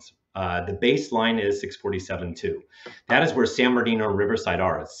loans. The baseline is 647.2. That is where San Bernardino and Riverside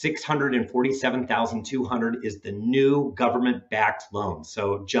are. 647,200 is the new government-backed loan.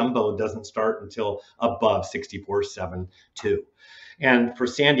 So jumbo doesn't start until above 64.72. And for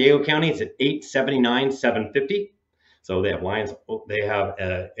San Diego County, it's at 879,750. So they have lines. They have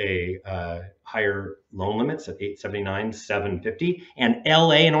a higher loan limits at 879,750, and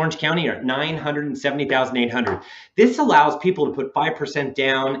LA and Orange County are at 970,800. This allows people to put 5%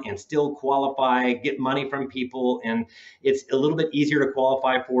 down and still qualify, get money from people, and it's a little bit easier to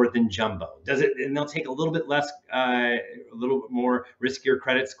qualify for than jumbo. Does it? And they'll take a little bit less, a little bit more riskier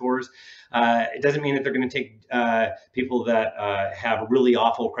credit scores. It doesn't mean that they're going to take people that have really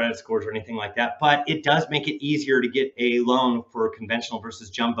awful credit scores or anything like that, but it does make it easier to get a loan for conventional versus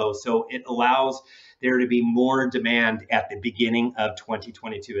jumbo. So it allows there to be more demand at the beginning of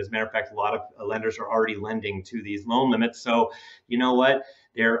 2022. As a matter of fact, a lot of lenders are already lending to these loan limits. So you know what?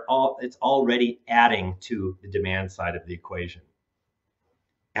 It's already adding to the demand side of the equation.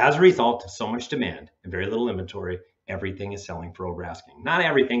 As a result of so much demand and very little inventory, everything is selling for over asking. Not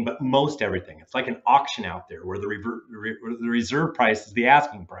everything, but most everything. It's like an auction out there where the reserve price is the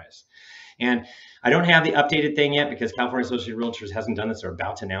asking price. And I don't have the updated thing yet because California Association of Realtors hasn't done this. They're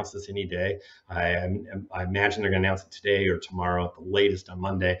about to announce this any day. I imagine they're going to announce it today or tomorrow at the latest on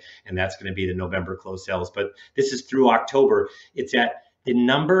Monday, and that's going to be the November closed sales. But this is through October. It's at the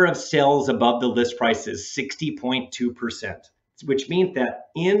number of sales above the list price is 60.2%. Which means that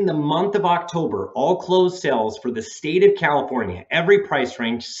in the month of October, all closed sales for the state of California, every price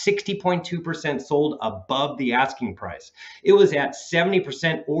range, 60.2% sold above the asking price. It was at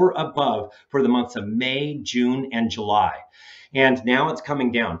 70% or above for the months of May, June, and July. And now it's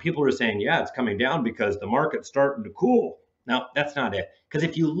coming down. People are saying, yeah, it's coming down because the market's starting to cool. No, that's not it. Because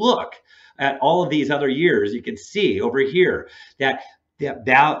if you look at all of these other years, you can see over here that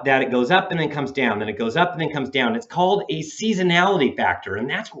it goes up and then comes down, then it goes up and then comes down. It's called a seasonality factor, and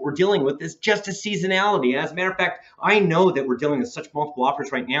that's what we're dealing with, is just a seasonality. And as a matter of fact, I know that we're dealing with such multiple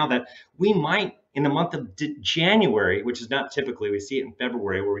offers right now that we might, in the month of January, which is not typically, we see it in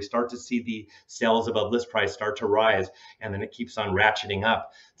February, where we start to see the sales above list price start to rise, and then it keeps on ratcheting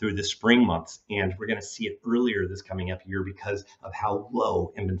up through the spring months. And we're going to see it earlier this coming up year because of how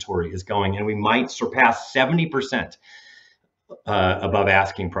low inventory is going, and we might surpass 70%. Above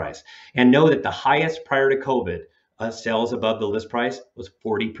asking price. And know that the highest prior to COVID sales above the list price was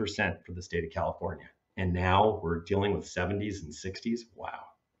 40% for the state of California. And now we're dealing with 70s and 60s. Wow,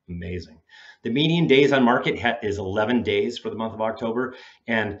 amazing. The median days on market is 11 days for the month of October.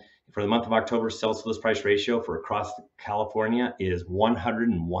 And for the month of October, sales to list price ratio for across California is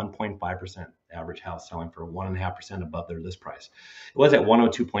 101.5%. Average house selling for 1.5% above their list price. It was at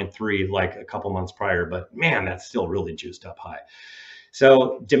 102.3 like a couple months prior, but man, that's still really juiced up high.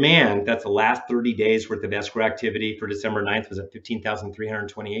 So demand, that's the last 30 days worth of escrow activity for December 9th, was at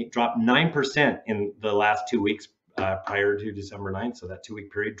 15,328, dropped 9% in the last 2 weeks prior to December 9th. So that 2 week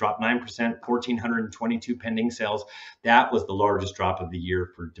period dropped 9%, 1,422 pending sales. That was the largest drop of the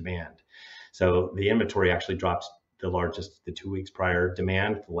year for demand. So the inventory actually dropped the largest the 2 weeks prior,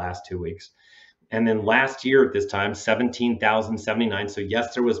 demand for the last 2 weeks. And then last year at this time, 17,079. So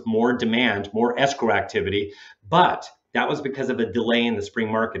yes, there was more demand, more escrow activity, but that was because of a delay in the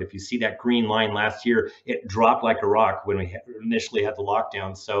spring market. If you see that green line last year, it dropped like a rock when we initially had the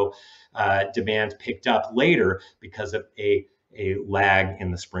lockdown. So demand picked up later because of a lag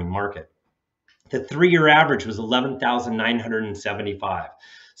in the spring market. The 3-year average was 11,975.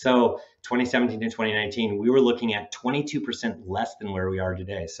 So 2017 to 2019, we were looking at 22% less than where we are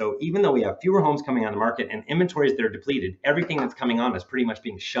today. So even though we have fewer homes coming on the market and inventories that are depleted, everything that's coming on is pretty much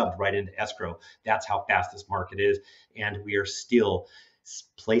being shoved right into escrow. That's how fast this market is. And we are still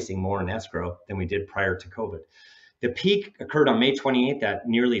placing more in escrow than we did prior to COVID. The peak occurred on May 28th at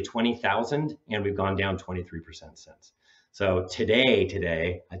nearly 20,000, and we've gone down 23% since. So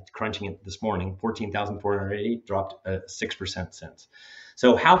today, crunching it this morning, 14,480, dropped 6% since.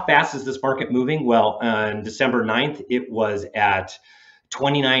 So how fast is this market moving? Well, on December 9th, it was at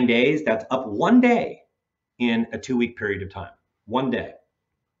 29 days. That's up 1 day in a 2 week period of time, 1 day.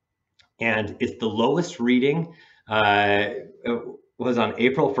 And it's the lowest reading was on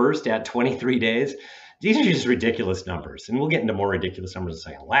April 1st at 23 days. These are just ridiculous numbers, and we'll get into more ridiculous numbers in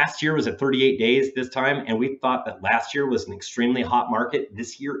a second. Last year was at 38 days this time, and we thought that last year was an extremely hot market.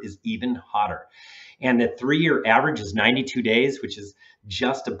 This year is even hotter. And the 3-year average is 92 days, which is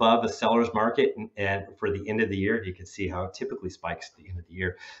just above the seller's market. And for the end of the year, you can see how it typically spikes at the end of the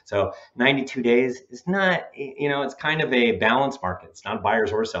year. So 92 days is not, it's kind of a balanced market. It's not a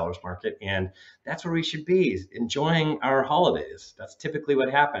buyer's or seller's market. And that's where we should be, enjoying our holidays. That's typically what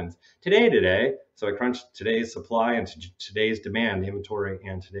happens. Today. So I crunched today's supply and today's demand, inventory,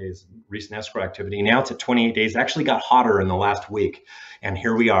 and today's recent escrow activity. Now it's at 28 days. It actually got hotter in the last week. And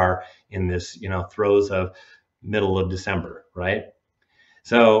here we are in this, throes of middle of December, right?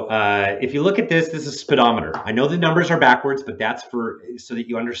 So if you look at this is a speedometer. I know the numbers are backwards, but that's so that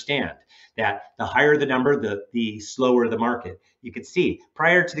you understand that the higher the number, the slower the market. You could see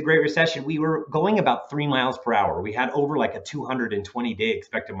prior to the Great Recession, we were going about 3 miles per hour. We had over like a 220-day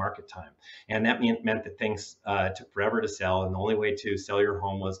expected market time. And that meant that things took forever to sell. And the only way to sell your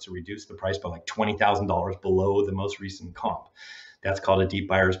home was to reduce the price by like $20,000 below the most recent comp. That's called a deep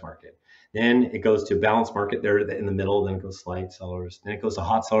buyer's market. Then it goes to balanced market there in the middle. Then it goes slight sellers. Then it goes to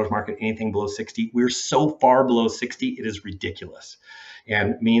hot sellers market, anything below 60. We're so far below 60, it is ridiculous.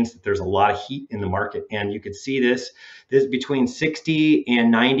 And means that there's a lot of heat in the market. And you could see this between 60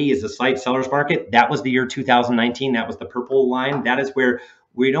 and 90 is the slight sellers market. That was the year 2019. That was the purple line. That is where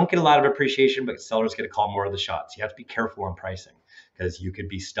we don't get a lot of appreciation, but sellers get to call more of the shots. You have to be careful on pricing because you could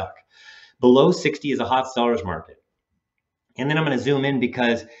be stuck. Below 60 is a hot sellers market. And then I'm going to zoom in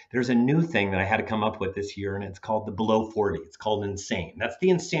because there's a new thing that I had to come up with this year, and it's called the below 40. It's called insane. That's the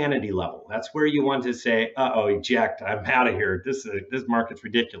insanity level. That's where you want to say, uh-oh, eject, I'm out of here. This market's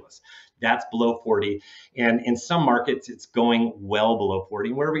ridiculous. That's below 40. And in some markets, it's going well below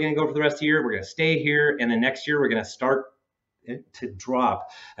 40. Where are we going to go for the rest of the year? We're going to stay here. And then next year, we're going to start to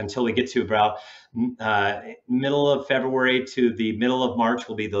drop until we get to about middle of February to the middle of March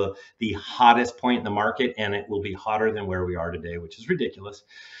will be the hottest point in the market, and it will be hotter than where we are today, which is ridiculous.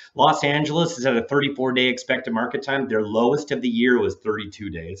 Los Angeles is at a 34-day expected market time. Their lowest of the year was 32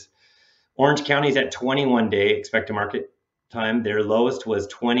 days. Orange County is at 21-day expected market time. Their lowest was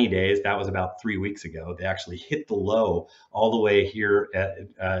 20 days. That was about 3 weeks ago. They actually hit the low all the way here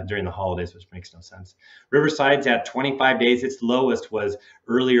during the holidays, which makes no sense. Riverside's at 25 days. Its lowest was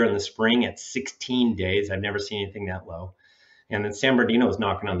earlier in the spring at 16 days. I've never seen anything that low. And then San Bernardino is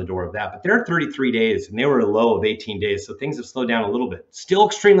knocking on the door of that. But they're 33 days, and they were a low of 18 days. So things have slowed down a little bit. Still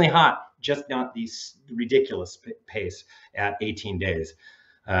extremely hot, just not the ridiculous pace at 18 days.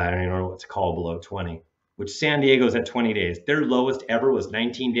 I don't know what to call below 20. Which San Diego's at 20 days. Their lowest ever was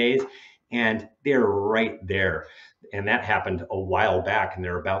 19 days, and they're right there. And that happened a while back, and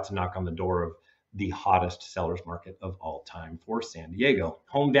they're about to knock on the door of the hottest seller's market of all time for San Diego.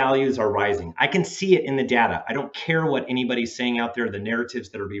 Home values are rising. I can see it in the data. I don't care what anybody's saying out there, the narratives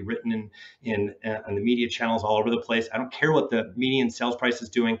that are being written in the media channels all over the place. I don't care what the median sales price is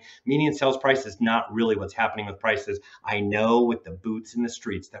doing. Median sales price is not really what's happening with prices. I know with the boots in the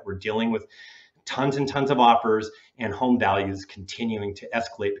streets that we're dealing with tons and tons of offers and home values continuing to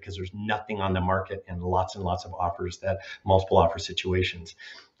escalate because there's nothing on the market and lots of offers, that multiple offer situations.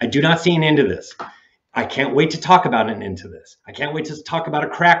 I do not see an end to this. I can't wait to talk about an end to this. I can't wait to talk about a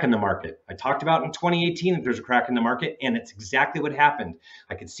crack in the market. I talked about in 2018 that there's a crack in the market, and it's exactly what happened.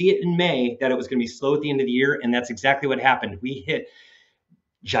 I could see it in May that it was going to be slow at the end of the year, and that's exactly what happened. We hit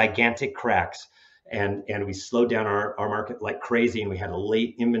gigantic cracks. And we slowed down our market like crazy, and we had a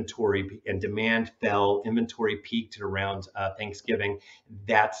late inventory, and demand fell. Inventory peaked at around Thanksgiving.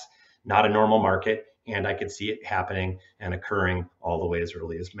 That's not a normal market, and I could see it happening and occurring all the way as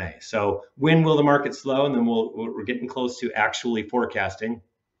early as May. So when will the market slow? And then we're getting close to actually forecasting.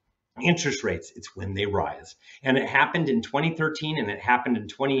 Interest rates, it's when they rise. And it happened in 2013 and it happened in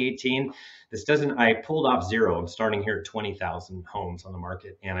 2018. I pulled off zero. I'm starting here at 20,000 homes on the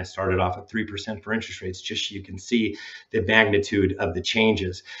market, and I started off at 3% for interest rates, just so you can see the magnitude of the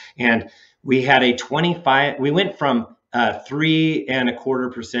changes. And we had we went from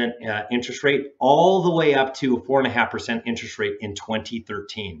 3.25% interest rate all the way up to a 4.5% interest rate in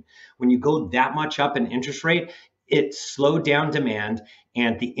 2013. When you go that much up in interest rate, it slowed down demand,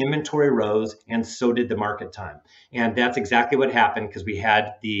 and the inventory rose, and so did the market time. And that's exactly what happened, because we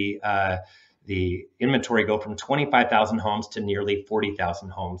had the inventory go from 25,000 homes to nearly 40,000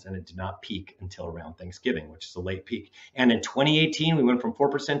 homes, and it did not peak until around Thanksgiving, which is a late peak. And in 2018, we went from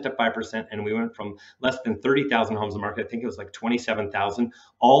 4% to 5%, and we went from less than 30,000 homes in the market, I think it was like 27,000,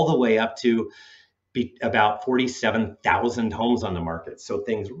 all the way up to about 47,000 homes on the market. So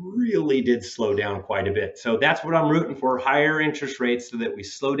things really did slow down quite a bit. So that's what I'm rooting for, higher interest rates so that we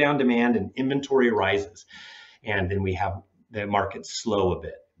slow down demand and inventory rises. And then we have the market slow a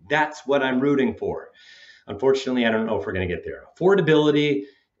bit. That's what I'm rooting for. Unfortunately, I don't know if we're going to get there. Affordability,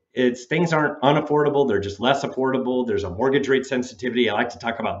 things aren't unaffordable, they're just less affordable. There's a mortgage rate sensitivity. I like to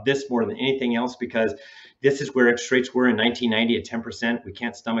talk about this more than anything else because this is where interest rates were in 1990 at 10%. We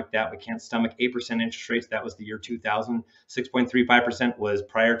can't stomach that. We can't stomach 8% interest rates. That was the year 2000. 6.35% was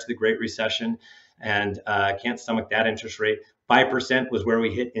prior to the Great Recession, and can't stomach that interest rate. 5% was where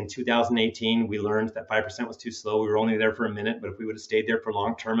we hit in 2018. We learned that 5% was too slow. We were only there for a minute, but if we would have stayed there for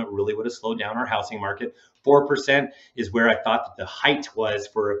long term, it really would have slowed down our housing market. 4% is where I thought that the height was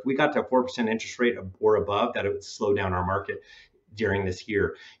for if we got to a 4% interest rate or above, that it would slow down our market during this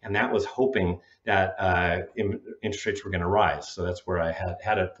year. And that was hoping that interest rates were going to rise. So that's where I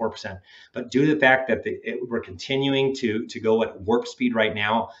had it at 4%. But due to the fact that we're continuing to go at warp speed right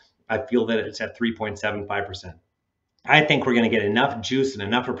now, I feel that it's at 3.75%. I think we're going to get enough juice and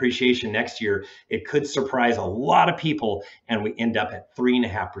enough appreciation next year. It could surprise a lot of people, and we end up at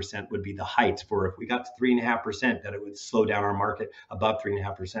 3.5% would be the height for if we got to 3.5%, that it would slow down our market. Above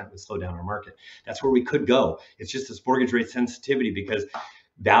 3.5% would slow down our market. That's where we could go. It's just this mortgage rate sensitivity because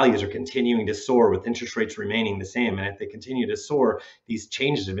values are continuing to soar with interest rates remaining the same. And if they continue to soar, these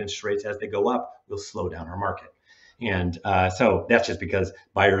changes of interest rates as they go up will slow down our market. And so that's just because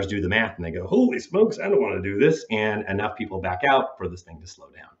buyers do the math and they go, holy smokes, I don't want to do this. And enough people back out for this thing to slow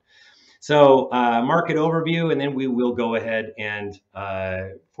down. So market overview, and then we will go ahead and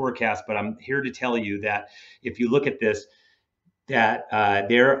forecast. But I'm here to tell you that if you look at this, that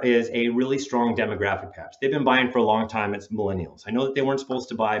there is a really strong demographic patch. They've been buying for a long time. It's millennials. I know that they weren't supposed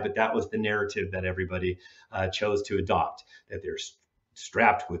to buy, but that was the narrative that everybody chose to adopt, that they're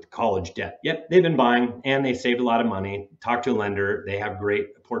strapped with college debt. Yep, they've been buying and they saved a lot of money. Talk to a lender. They have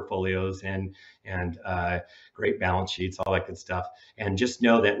great portfolios and great balance sheets, all that good stuff. And just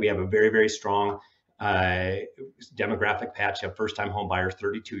know that we have a very, very strong demographic patch of first-time home buyers,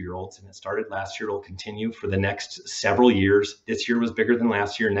 32-year-olds, and it started last year. It'll continue for the next several years. This year was bigger than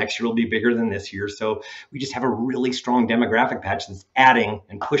last year. Next year will be bigger than this year. So we just have a really strong demographic patch that's adding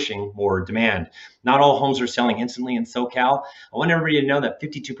and pushing more demand. Not all homes are selling instantly in SoCal. I want everybody to know that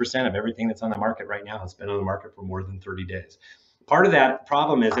 52% of everything that's on the market right now has been on the market for more than 30 days. Part of that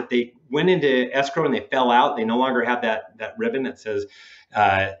problem is if they went into escrow and they fell out, they no longer have that ribbon that says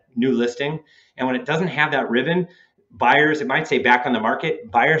new listing. And when it doesn't have that ribbon, buyers, it might say back on the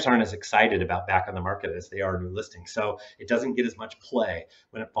market, buyers aren't as excited about back on the market as they are new listing. So it doesn't get as much play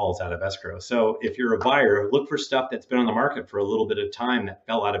when it falls out of escrow. So if you're a buyer, look for stuff that's been on the market for a little bit of time that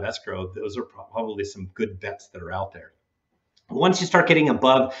fell out of escrow. Those are probably some good bets that are out there. Once you start getting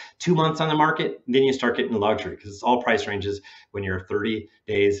above 2 months on the market, then you start getting luxury because it's all price ranges when you're 30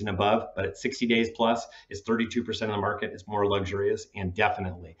 days and above, but at 60 days plus, it's 32% of the market. It's more luxurious, and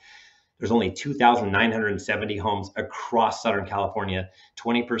definitely there's only 2,970 homes across Southern California,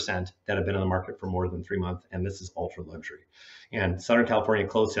 20% that have been on the market for more than 3 months, and this is ultra luxury. And Southern California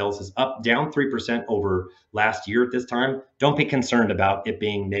closed sales is down 3% over last year at this time. Don't be concerned about it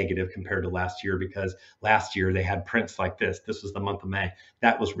being negative compared to last year because last year they had prints like this. This was the month of May.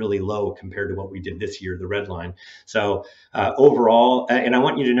 That was really low compared to what we did this year, the red line. So overall, and I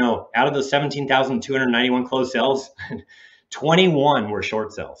want you to know, out of the 17,291 closed sales, 21 were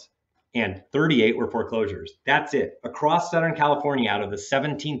short sales and 38 were foreclosures. That's it. Across Southern California, out of the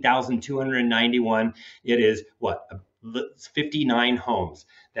 17,291, it is what? 59 homes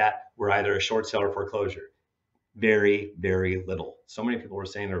that were either a short sale or foreclosure. Very, very little. So many people were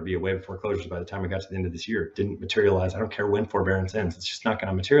saying there would be a wave of foreclosures by the time we got to the end of this year. It didn't materialize. I don't care when forbearance ends. It's just not going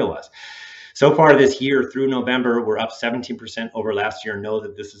to materialize. So far this year through November, we're up 17% over last year. Know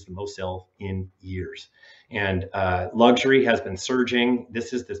that this is the most sale in years. And luxury has been surging.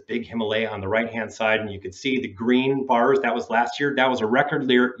 This is this big Himalaya on the right-hand side. And you can see the green bars. That was last year. That was a record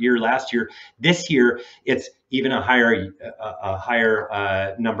year last year. This year, it's even a higher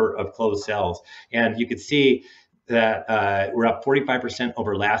number of closed sales. And you can see that we're up 45%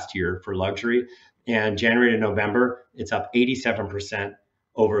 over last year for luxury. And January to November, it's up 87%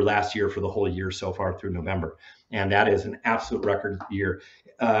 over last year for the whole year so far through November. And that is an absolute record year.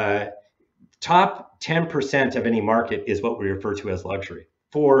 Top 10% of any market is what we refer to as luxury.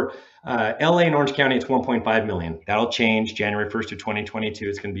 For LA and Orange County, it's 1.5 million. That'll change January 1st of 2022.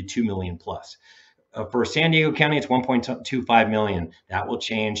 It's going to be 2 million plus. For San Diego County, it's 1.25 million. That will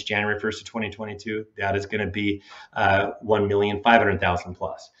change January 1st of 2022. That is going to be 1,500,000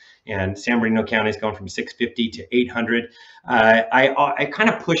 plus. And San Bernardino County is going from 650 to 800. I kind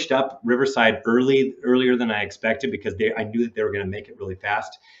of pushed up Riverside earlier than I expected because I knew that they were going to make it really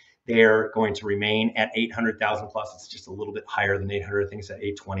fast. They're going to remain at 800,000 plus. It's just a little bit higher than 800. I think it's at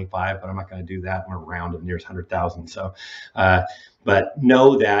 825, but I'm not going to do that. I'm going to round it near 100,000. So, but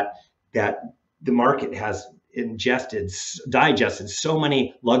know that the market has digested so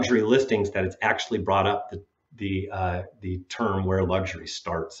many luxury listings that it's actually brought up the term where luxury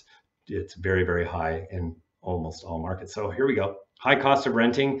starts. It's very, very high in almost all markets. So here we go. High cost of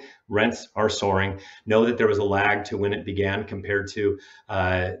renting, rents are soaring. Know that there was a lag to when it began compared to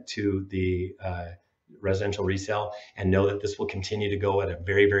the residential resale, and know that this will continue to go at a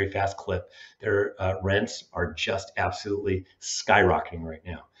very, very fast clip. Their rents are just absolutely skyrocketing right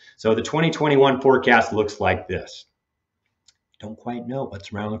now. So the 2021 forecast looks like this. Don't quite know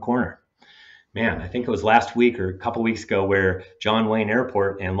what's around the corner. Man, I think it was last week or a couple weeks ago where John Wayne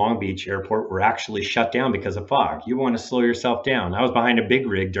Airport and Long Beach Airport were actually shut down because of fog. You want to slow yourself down. I was behind a big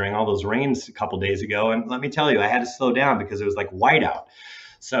rig during all those rains a couple days ago, and let me tell you, I had to slow down because it was like whiteout.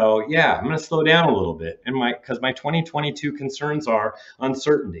 So yeah, I'm going to slow down a little bit, and because my 2022 concerns are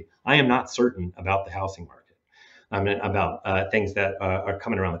uncertainty. I am not certain about the housing market. I mean, about things that are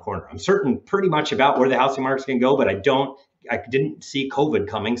coming around the corner. I'm certain pretty much about where the housing market's going to go, but I didn't see COVID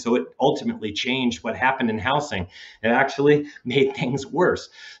coming, so it ultimately changed what happened in housing. It actually made things worse.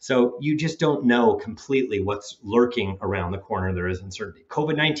 So you just don't know completely what's lurking around the corner. There is uncertainty.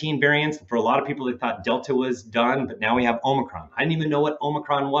 COVID-19 variants, for a lot of people, they thought Delta was done, but now we have Omicron. I didn't even know what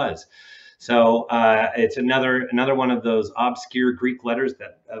Omicron was. So it's another one of those obscure Greek letters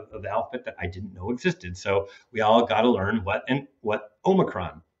of the alphabet that I didn't know existed. So we all got to learn what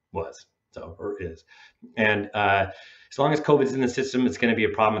Omicron was, or is. And as long as COVID's in the system, it's going to be a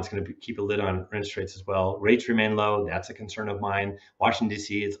problem. It's going to keep a lid on interest rates as well. Rates remain low. That's a concern of mine. Washington,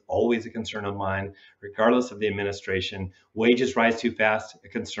 D.C. is always a concern of mine, regardless of the administration. Wages rise too fast, a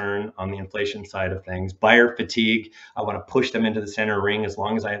concern on the inflation side of things. Buyer fatigue, I want to push them into the center ring as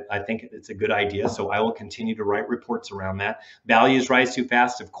long as I think it's a good idea. So I will continue to write reports around that. Values rise too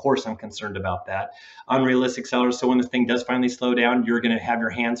fast. Of course, I'm concerned about that. Unrealistic sellers. So when this thing does finally slow down, you're going to have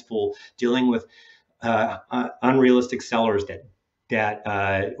your hands full dealing with unrealistic sellers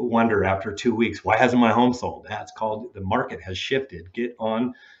that wonder after 2 weeks, why hasn't my home sold? That's called the market has shifted. Get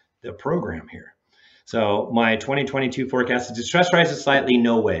on the program here. So my 2022 forecast is distress rises slightly,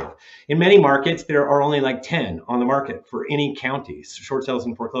 no wave. In many markets, there are only like 10 on the market for any county, short sales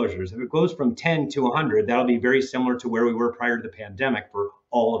and foreclosures. If it goes from 10 to 100, that'll be very similar to where we were prior to the pandemic for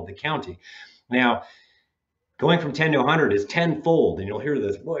all of the county. Now, going from 10 to 100 is tenfold, and you'll hear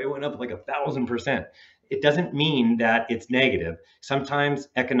this, boy, it went up like 1,000%. It doesn't mean that it's negative. Sometimes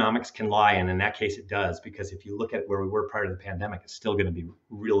economics can lie, and in that case it does, because if you look at where we were prior to the pandemic, it's still going to be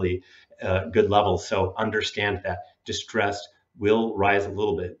really good levels. So understand that distress will rise a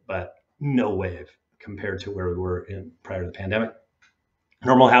little bit, but no wave compared to where we were prior to the pandemic.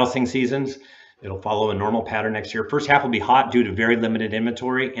 Normal housing seasons. It'll follow a normal pattern next year. First half will be hot due to very limited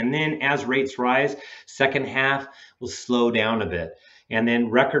inventory. And then as rates rise, second half will slow down a bit. And then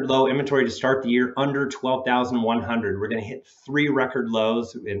record low inventory to start the year under 12,100. We're going to hit 3 record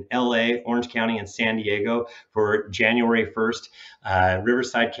lows in LA, Orange County, and San Diego for January 1st.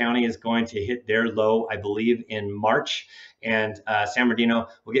 Riverside County is going to hit their low, I believe, in March. And San Bernardino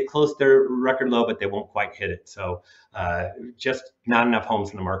will get close to their record low, but they won't quite hit it. So just not enough homes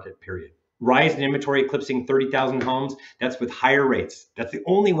in the market, period. Rise in inventory eclipsing 30,000 homes. That's with higher rates. That's the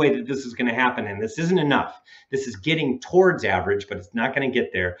only way that this is going to happen. And this isn't enough. This is getting towards average, but it's not going to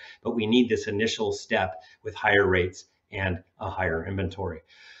get there. But we need this initial step with higher rates and a higher inventory.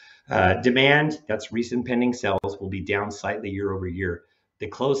 Demand, that's recent pending sales, will be down slightly year over year. The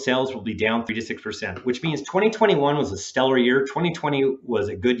closed sales will be down 3 to 6%, which means 2021 was a stellar year. 2020 was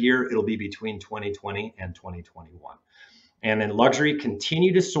a good year. It'll be between 2020 and 2021. And then luxury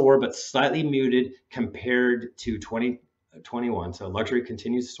continued to soar, but slightly muted compared to 2021. So luxury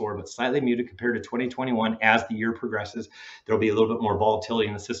continues to soar, but slightly muted compared to 2021. As the year progresses, there'll be a little bit more volatility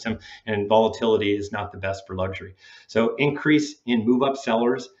in the system, and volatility is not the best for luxury. So increase in move-up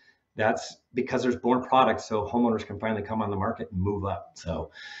sellers. That's because there's more products, so homeowners can finally come on the market and move up.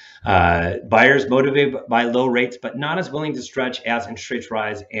 So buyers motivated by low rates, but not as willing to stretch as interest rates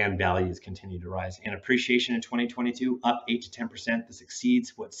rise and values continue to rise. And appreciation in 2022 up 8 to 10%. This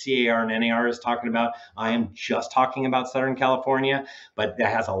exceeds what CAR and NAR is talking about. I am just talking about Southern California, but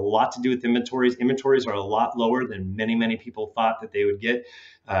that has a lot to do with inventories. Inventories are a lot lower than many people thought that they would get.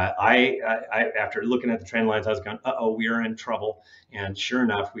 I after looking at the trend lines, I was going, uh-oh, we are in trouble. And sure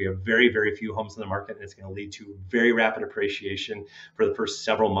enough, we have very few homes in the market, and it's going to lead to very rapid appreciation for the first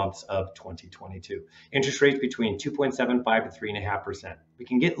several months of 2022. Interest rates between 2.75 to 3.5%. We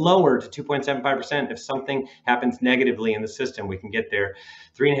can get lower to 2.75% if something happens negatively in the system. We can get there.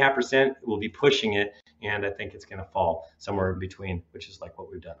 3.5% will be pushing it, and I think it's going to fall somewhere in between, which is like what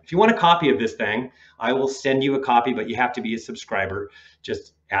we've done. If you want a copy of this thing, I will send you a copy, but you have to be a subscriber.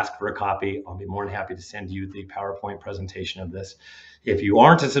 Just ask for a copy. I'll be more than happy to send you the PowerPoint presentation of this. If you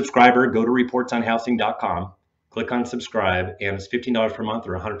aren't a subscriber, go to reportsonhousing.com, click on subscribe, and it's $15 per month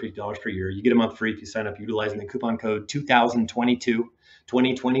or $150 per year. You get a month free if you sign up utilizing the coupon code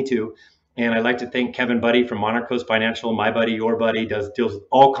 2022. And I'd like to thank Kevin Buddy from Monarch Coast Financial. My buddy, your buddy, deals with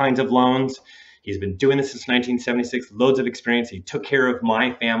all kinds of loans. He's been doing this since 1976, loads of experience. He took care of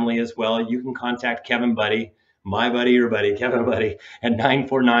my family as well. You can contact Kevin Buddy, my buddy, your buddy, Kevin Buddy, at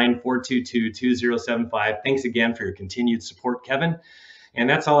 949-422-2075. Thanks again for your continued support, Kevin. And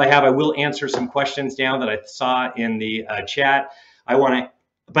that's all I have. I will answer some questions now that I saw in the chat.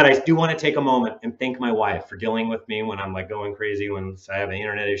 But I do want to take a moment and thank my wife for dealing with me when I'm like going crazy, when I have an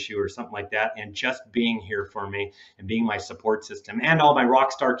internet issue or something like that, and just being here for me and being my support system, and all my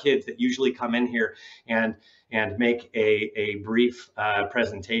rock star kids that usually come in here and make a brief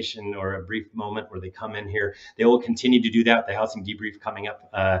presentation or a brief moment where they come in here. They will continue to do that with the housing debrief coming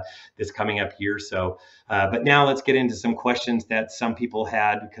up this coming up year. So, but now let's get into some questions that some people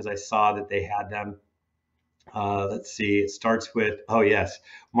had, because I saw that they had them. Let's see, it starts with, oh yes,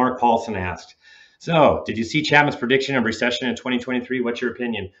 Mark Paulson asked, so did you see Chapman's prediction of recession in 2023? What's your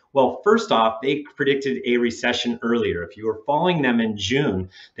opinion? Well, first off, they predicted a recession earlier. If you were following them in June,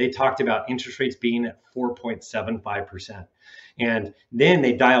 they talked about interest rates being at 4.75%. And then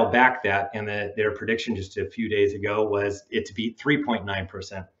they dialed back that, and their prediction just a few days ago was it to be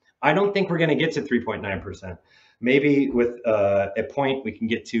 3.9%. I don't think we're going to get to 3.9%. Maybe with a point we can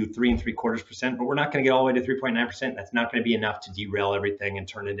get to 3.75%, but we're not going to get all the way to 3.9%. That's not going to be enough to derail everything and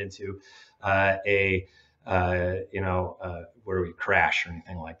turn it into where we crash or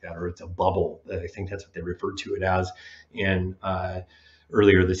anything like that, or it's a bubble. I think that's what they referred to it as in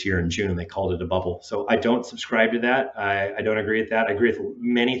earlier this year in June. They called it a bubble. So I don't subscribe to that. I don't agree with that. I agree with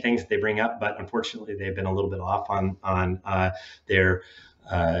many things that they bring up, but unfortunately they've been a little bit off on their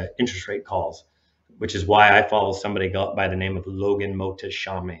interest rate calls, which is why I follow somebody by the name of Logan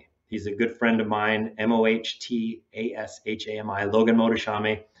Mohtashami. He's a good friend of mine, Mohtashami, Logan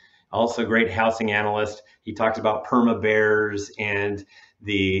Mohtashami, also a great housing analyst. He talks about perma bears and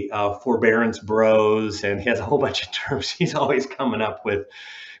the forbearance bros, and he has a whole bunch of terms he's always coming up with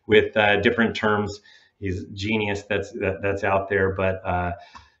different terms. He's a genius that's out there, but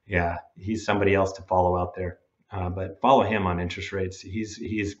yeah, he's somebody else to follow out there. But follow him on interest rates.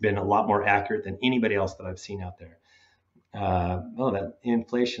 He's been a lot more accurate than anybody else that I've seen out there. That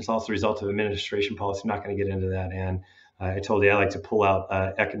inflation is also a result of administration policy. I'm not going to get into that. And I told you I like to pull out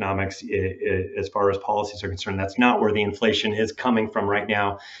economics as far as policies are concerned. That's not where the inflation is coming from right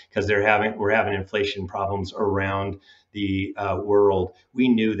now, because we're having inflation problems around the world. We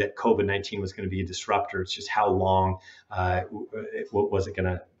knew that COVID-19 was going to be a disruptor. It's just how long what was it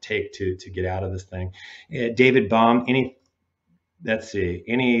going to take to get out of this thing. David Baum, any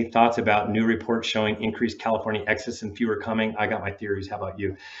thoughts about new reports showing increased California exits and fewer coming? I got my theories. How about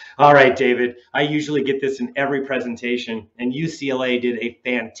you? All right, David. I usually get this in every presentation, and UCLA did a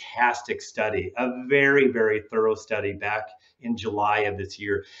fantastic study, a very thorough study back in July of this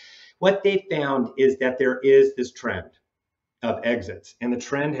year. What they found is that there is this trend of exits, and the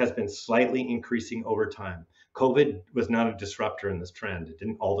trend has been slightly increasing over time. COVID was not a disruptor in this trend. It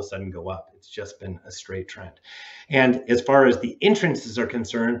didn't all of a sudden go up. It's just been a straight trend. And as far as the entrances are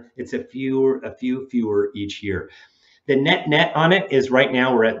concerned, it's a few fewer each year. The net on it is right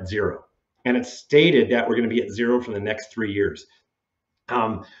now we're at 0. And it's stated that we're going to be at 0 for the next 3 years.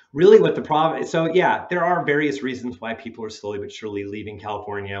 Really what the problem is, so yeah, there are various reasons why people are slowly but surely leaving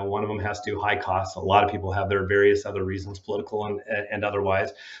California. One of them has to do high costs. A lot of people have their various other reasons, political and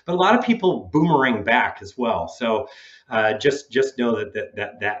otherwise, but a lot of people boomerang back as well. So just know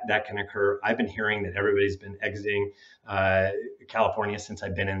that can occur. I've been hearing that everybody's been exiting California since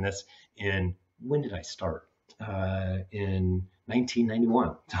I've been in this. When did I start? In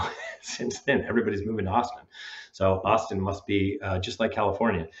 1991. So since then, everybody's moving to Austin. So Austin must be just like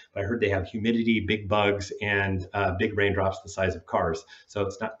California. But I heard they have humidity, big bugs, and big raindrops the size of cars. So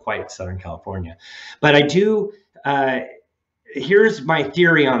it's not quite Southern California. But I do. Here's my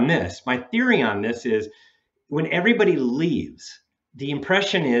theory on this. My theory on this is when everybody leaves, the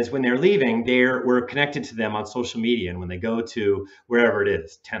impression is when they're leaving, we're connected to them on social media. And when they go to wherever it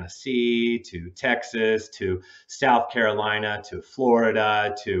is, Tennessee, to Texas, to South Carolina, to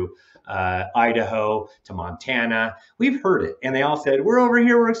Florida, to Idaho, to Montana, we've heard it. And they all said, we're over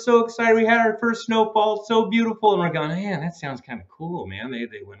here. We're so excited. We had our first snowfall. It's so beautiful. And we're going, man, that sounds kind of cool, man. They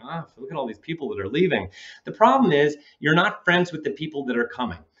went off. Look at all these people that are leaving. The problem is you're not friends with the people that are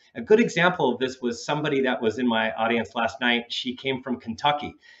coming. A good example of this was somebody that was in my audience last night. She came from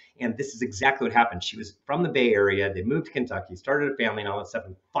Kentucky, and this is exactly what happened. She was from the Bay Area. They moved to Kentucky, started a family and all that stuff,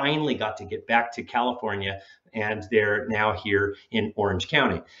 and finally got to get back to California, and they're now here in Orange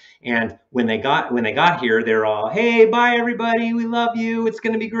County. And when they got here, they're all, hey, bye, everybody. We love you. It's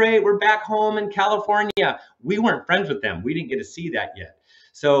going to be great. We're back home in California. We weren't friends with them. We didn't get to see that yet.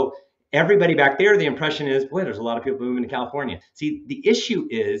 So everybody back there, the impression is, boy, there's a lot of people moving to California. See, the issue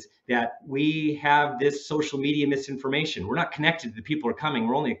is that we have this social media misinformation. We're not connected to the people who are coming.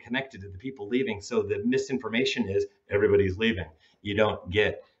 We're only connected to the people leaving. So the misinformation is everybody's leaving. You don't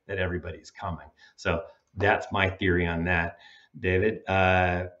get that everybody's coming. So that's my theory on that. David,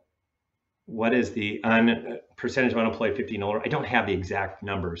 what is the percentage of unemployed 50 and older? I don't have the exact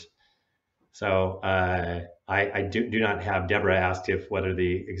numbers. So I do not have. Deborah asked what are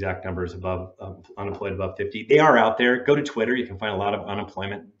the exact numbers above unemployed above 50. They are out there. Go to Twitter. You can find a lot of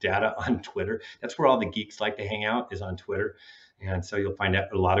unemployment data on Twitter. That's where all the geeks like to hang out, is on Twitter. And so you'll find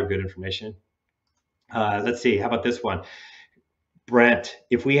out a lot of good information. Let's see. How about this one? Brent,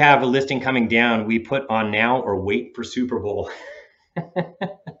 if we have a listing coming down, we put on now or wait for Super Bowl.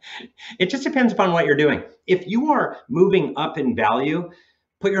 It just depends upon what you're doing. If you are moving up in value,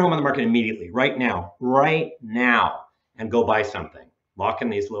 put your home on the market immediately, right now, and go buy something. Lock in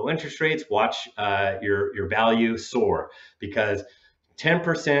these low interest rates, watch your value soar, because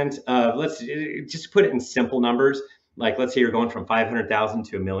 10% of, let's just put it in simple numbers. Like, let's say you're going from 500,000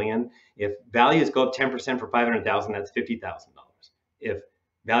 to $1 million. If values go up 10% for 500,000, that's $50,000. If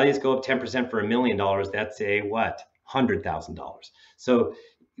values go up 10% for $1 million, that's a what? $100,000. So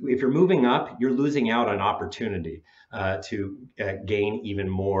if you're moving up, you're losing out on opportunity to gain even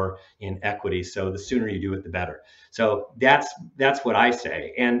more in equity. So the sooner you do it, the better. So that's what I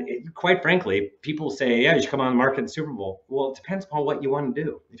say. And quite frankly, people say, yeah, you should come on the market in the Super Bowl. Well, it depends upon what you want to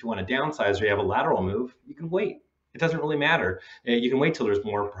do. If you want to downsize or you have a lateral move, you can wait. It doesn't really matter. You can wait till there's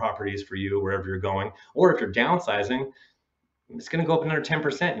more properties for you wherever you're going. Or if you're downsizing, it's going to go up another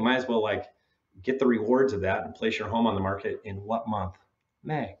 10%. You might as well get the rewards of that and place your home on the market in what month?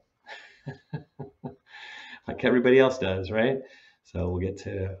 May. Like everybody else does, right? So we'll get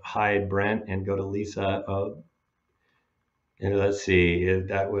to hide Brent and go to Lisa. And let's see,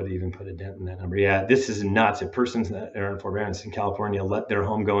 that would even put a dent in that number. Yeah, this is nuts. If persons that are in forbearance in California let their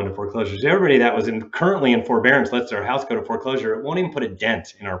home go into foreclosures, everybody that was currently in forbearance lets their house go to foreclosure, it won't even put a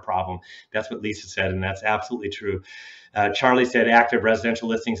dent in our problem. That's what Lisa said, and that's absolutely true. Charlie said active residential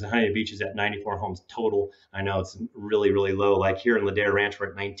listings in Honey Beach is at 94 homes total. I know it's really, really low. Like here in Ladera Ranch,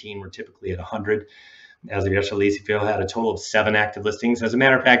 we're at 19. We're typically at 100. As of yesterday, Aliso Viejo had a total of 7 active listings. As a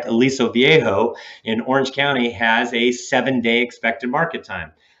matter of fact, Aliso Viejo in Orange County has a 7-day expected market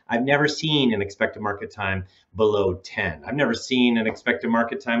time. I've never seen an expected market time below 10. I've never seen an expected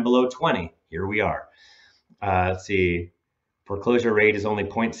market time below 20. Here we are. Let's see. Foreclosure rate is only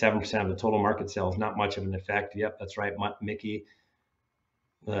 0.7% of the total market sales. Not much of an effect. Yep, that's right, Mickey.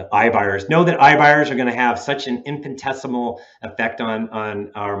 iBuyers. Know that iBuyers are going to have such an infinitesimal effect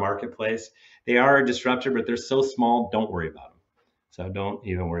on our marketplace. They are a disruptor, but they're so small, don't worry about them. So don't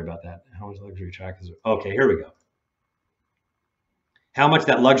even worry about that. How much luxury track is? Okay, here we go. How much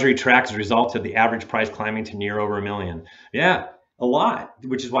that luxury track is a result of the average price climbing to near over $1 million? Yeah, a lot,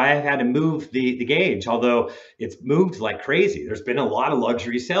 which is why I've had to move the gauge, although it's moved like crazy. There's been a lot of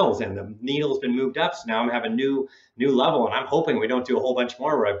luxury sales and the needle's been moved up. So now I'm having a new level, and I'm hoping we don't do a whole bunch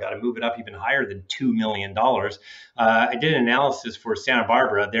more where I've got to move it up even higher than $2 million. I did an analysis for Santa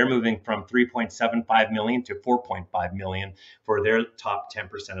Barbara. They're moving from 3.75 million to 4.5 million for their top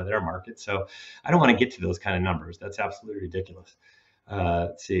 10% of their market. So I don't want to get to those kind of numbers. That's absolutely ridiculous.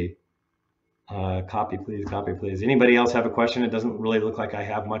 Let's see. Copy, please. Copy, please. Anybody else have a question? It doesn't really look like I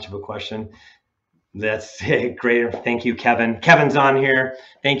have much of a question. That's great. Thank you, Kevin. Kevin's on here.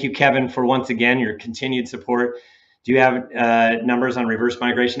 Thank you, Kevin, for once again your continued support. Do you have numbers on reverse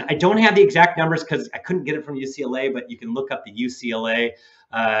migration? I don't have the exact numbers because I couldn't get it from UCLA, but you can look up the UCLA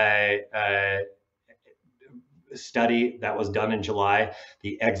study that was done in July,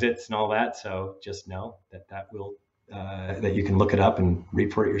 the exits and all that. So just know that that you can look it up and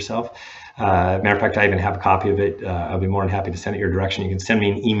read for it yourself. Matter of fact, I even have a copy of it. I'll be more than happy to send it your direction. You can send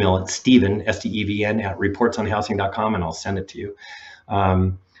me an email at Steven, STEVN, at reportsonhousing.com, and I'll send it to you.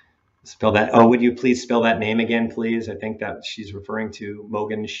 Spell that. Oh, would you please spell that name again, please? I think that she's referring to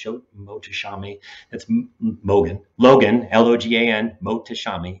Mogan Mohtashami. That's Mogan. Logan, Logan,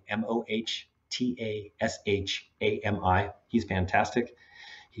 Mohtashami, Mohtashami. He's fantastic.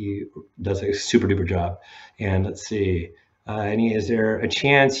 He does a super duper job. And let's see. Is there a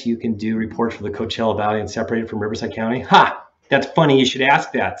chance you can do reports for the Coachella Valley and separate it from Riverside County? Ha! That's funny. You should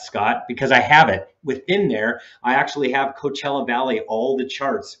ask that, Scott, because I have it within there. I actually have Coachella Valley, all the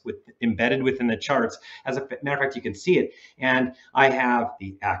charts embedded within the charts. As a matter of fact, you can see it. And I have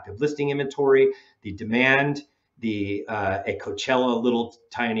the active listing inventory, the demand, a Coachella little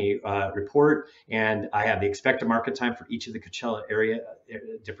tiny report, and I have the expected market time for each of the Coachella area,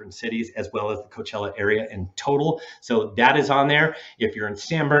 different cities, as well as the Coachella area in total. So that is on there. If you're in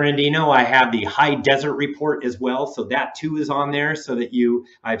San Bernardino, I have the high desert report as well. So that too is on there, so that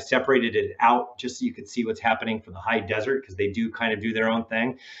I've separated it out just so you can see what's happening for the high desert, because they do kind of do their own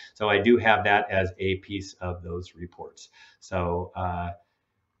thing. So I do have that as a piece of those reports. So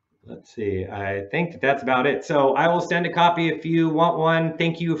let's see, I think that's about it. So I will send a copy if you want one.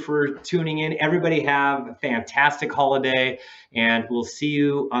 Thank you for tuning in. Everybody have a fantastic holiday, and we'll see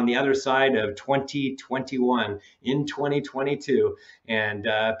you on the other side of 2021 in 2022. And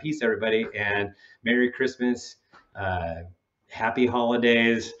peace, everybody, and Merry Christmas, happy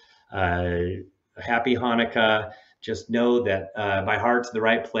holidays, happy Hanukkah. Just know that my heart's in the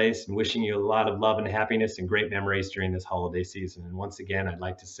right place, and wishing you a lot of love and happiness and great memories during this holiday season. And once again, I'd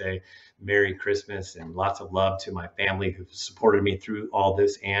like to say Merry Christmas and lots of love to my family who've supported me through all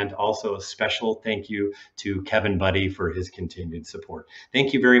this. And also a special thank you to Kevin Buddy for his continued support.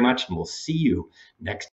 Thank you very much, and we'll see you next